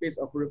Teichmüller space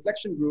of a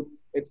reflection group,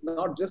 it's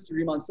not just a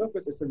Riemann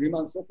surface, it's a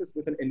Riemann surface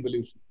with an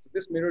involution. So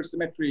this mirror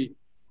symmetry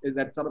is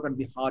at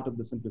the heart of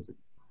the simplicity,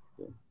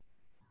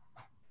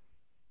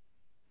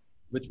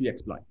 which we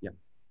exploit, yeah.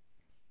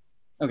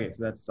 Okay,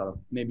 so that's sort of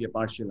maybe a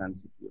partial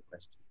answer to your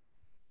question.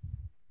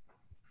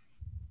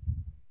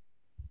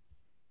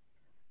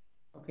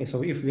 Okay,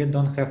 so if we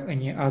don't have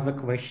any other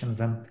questions,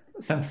 then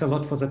thanks a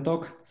lot for the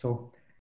talk. So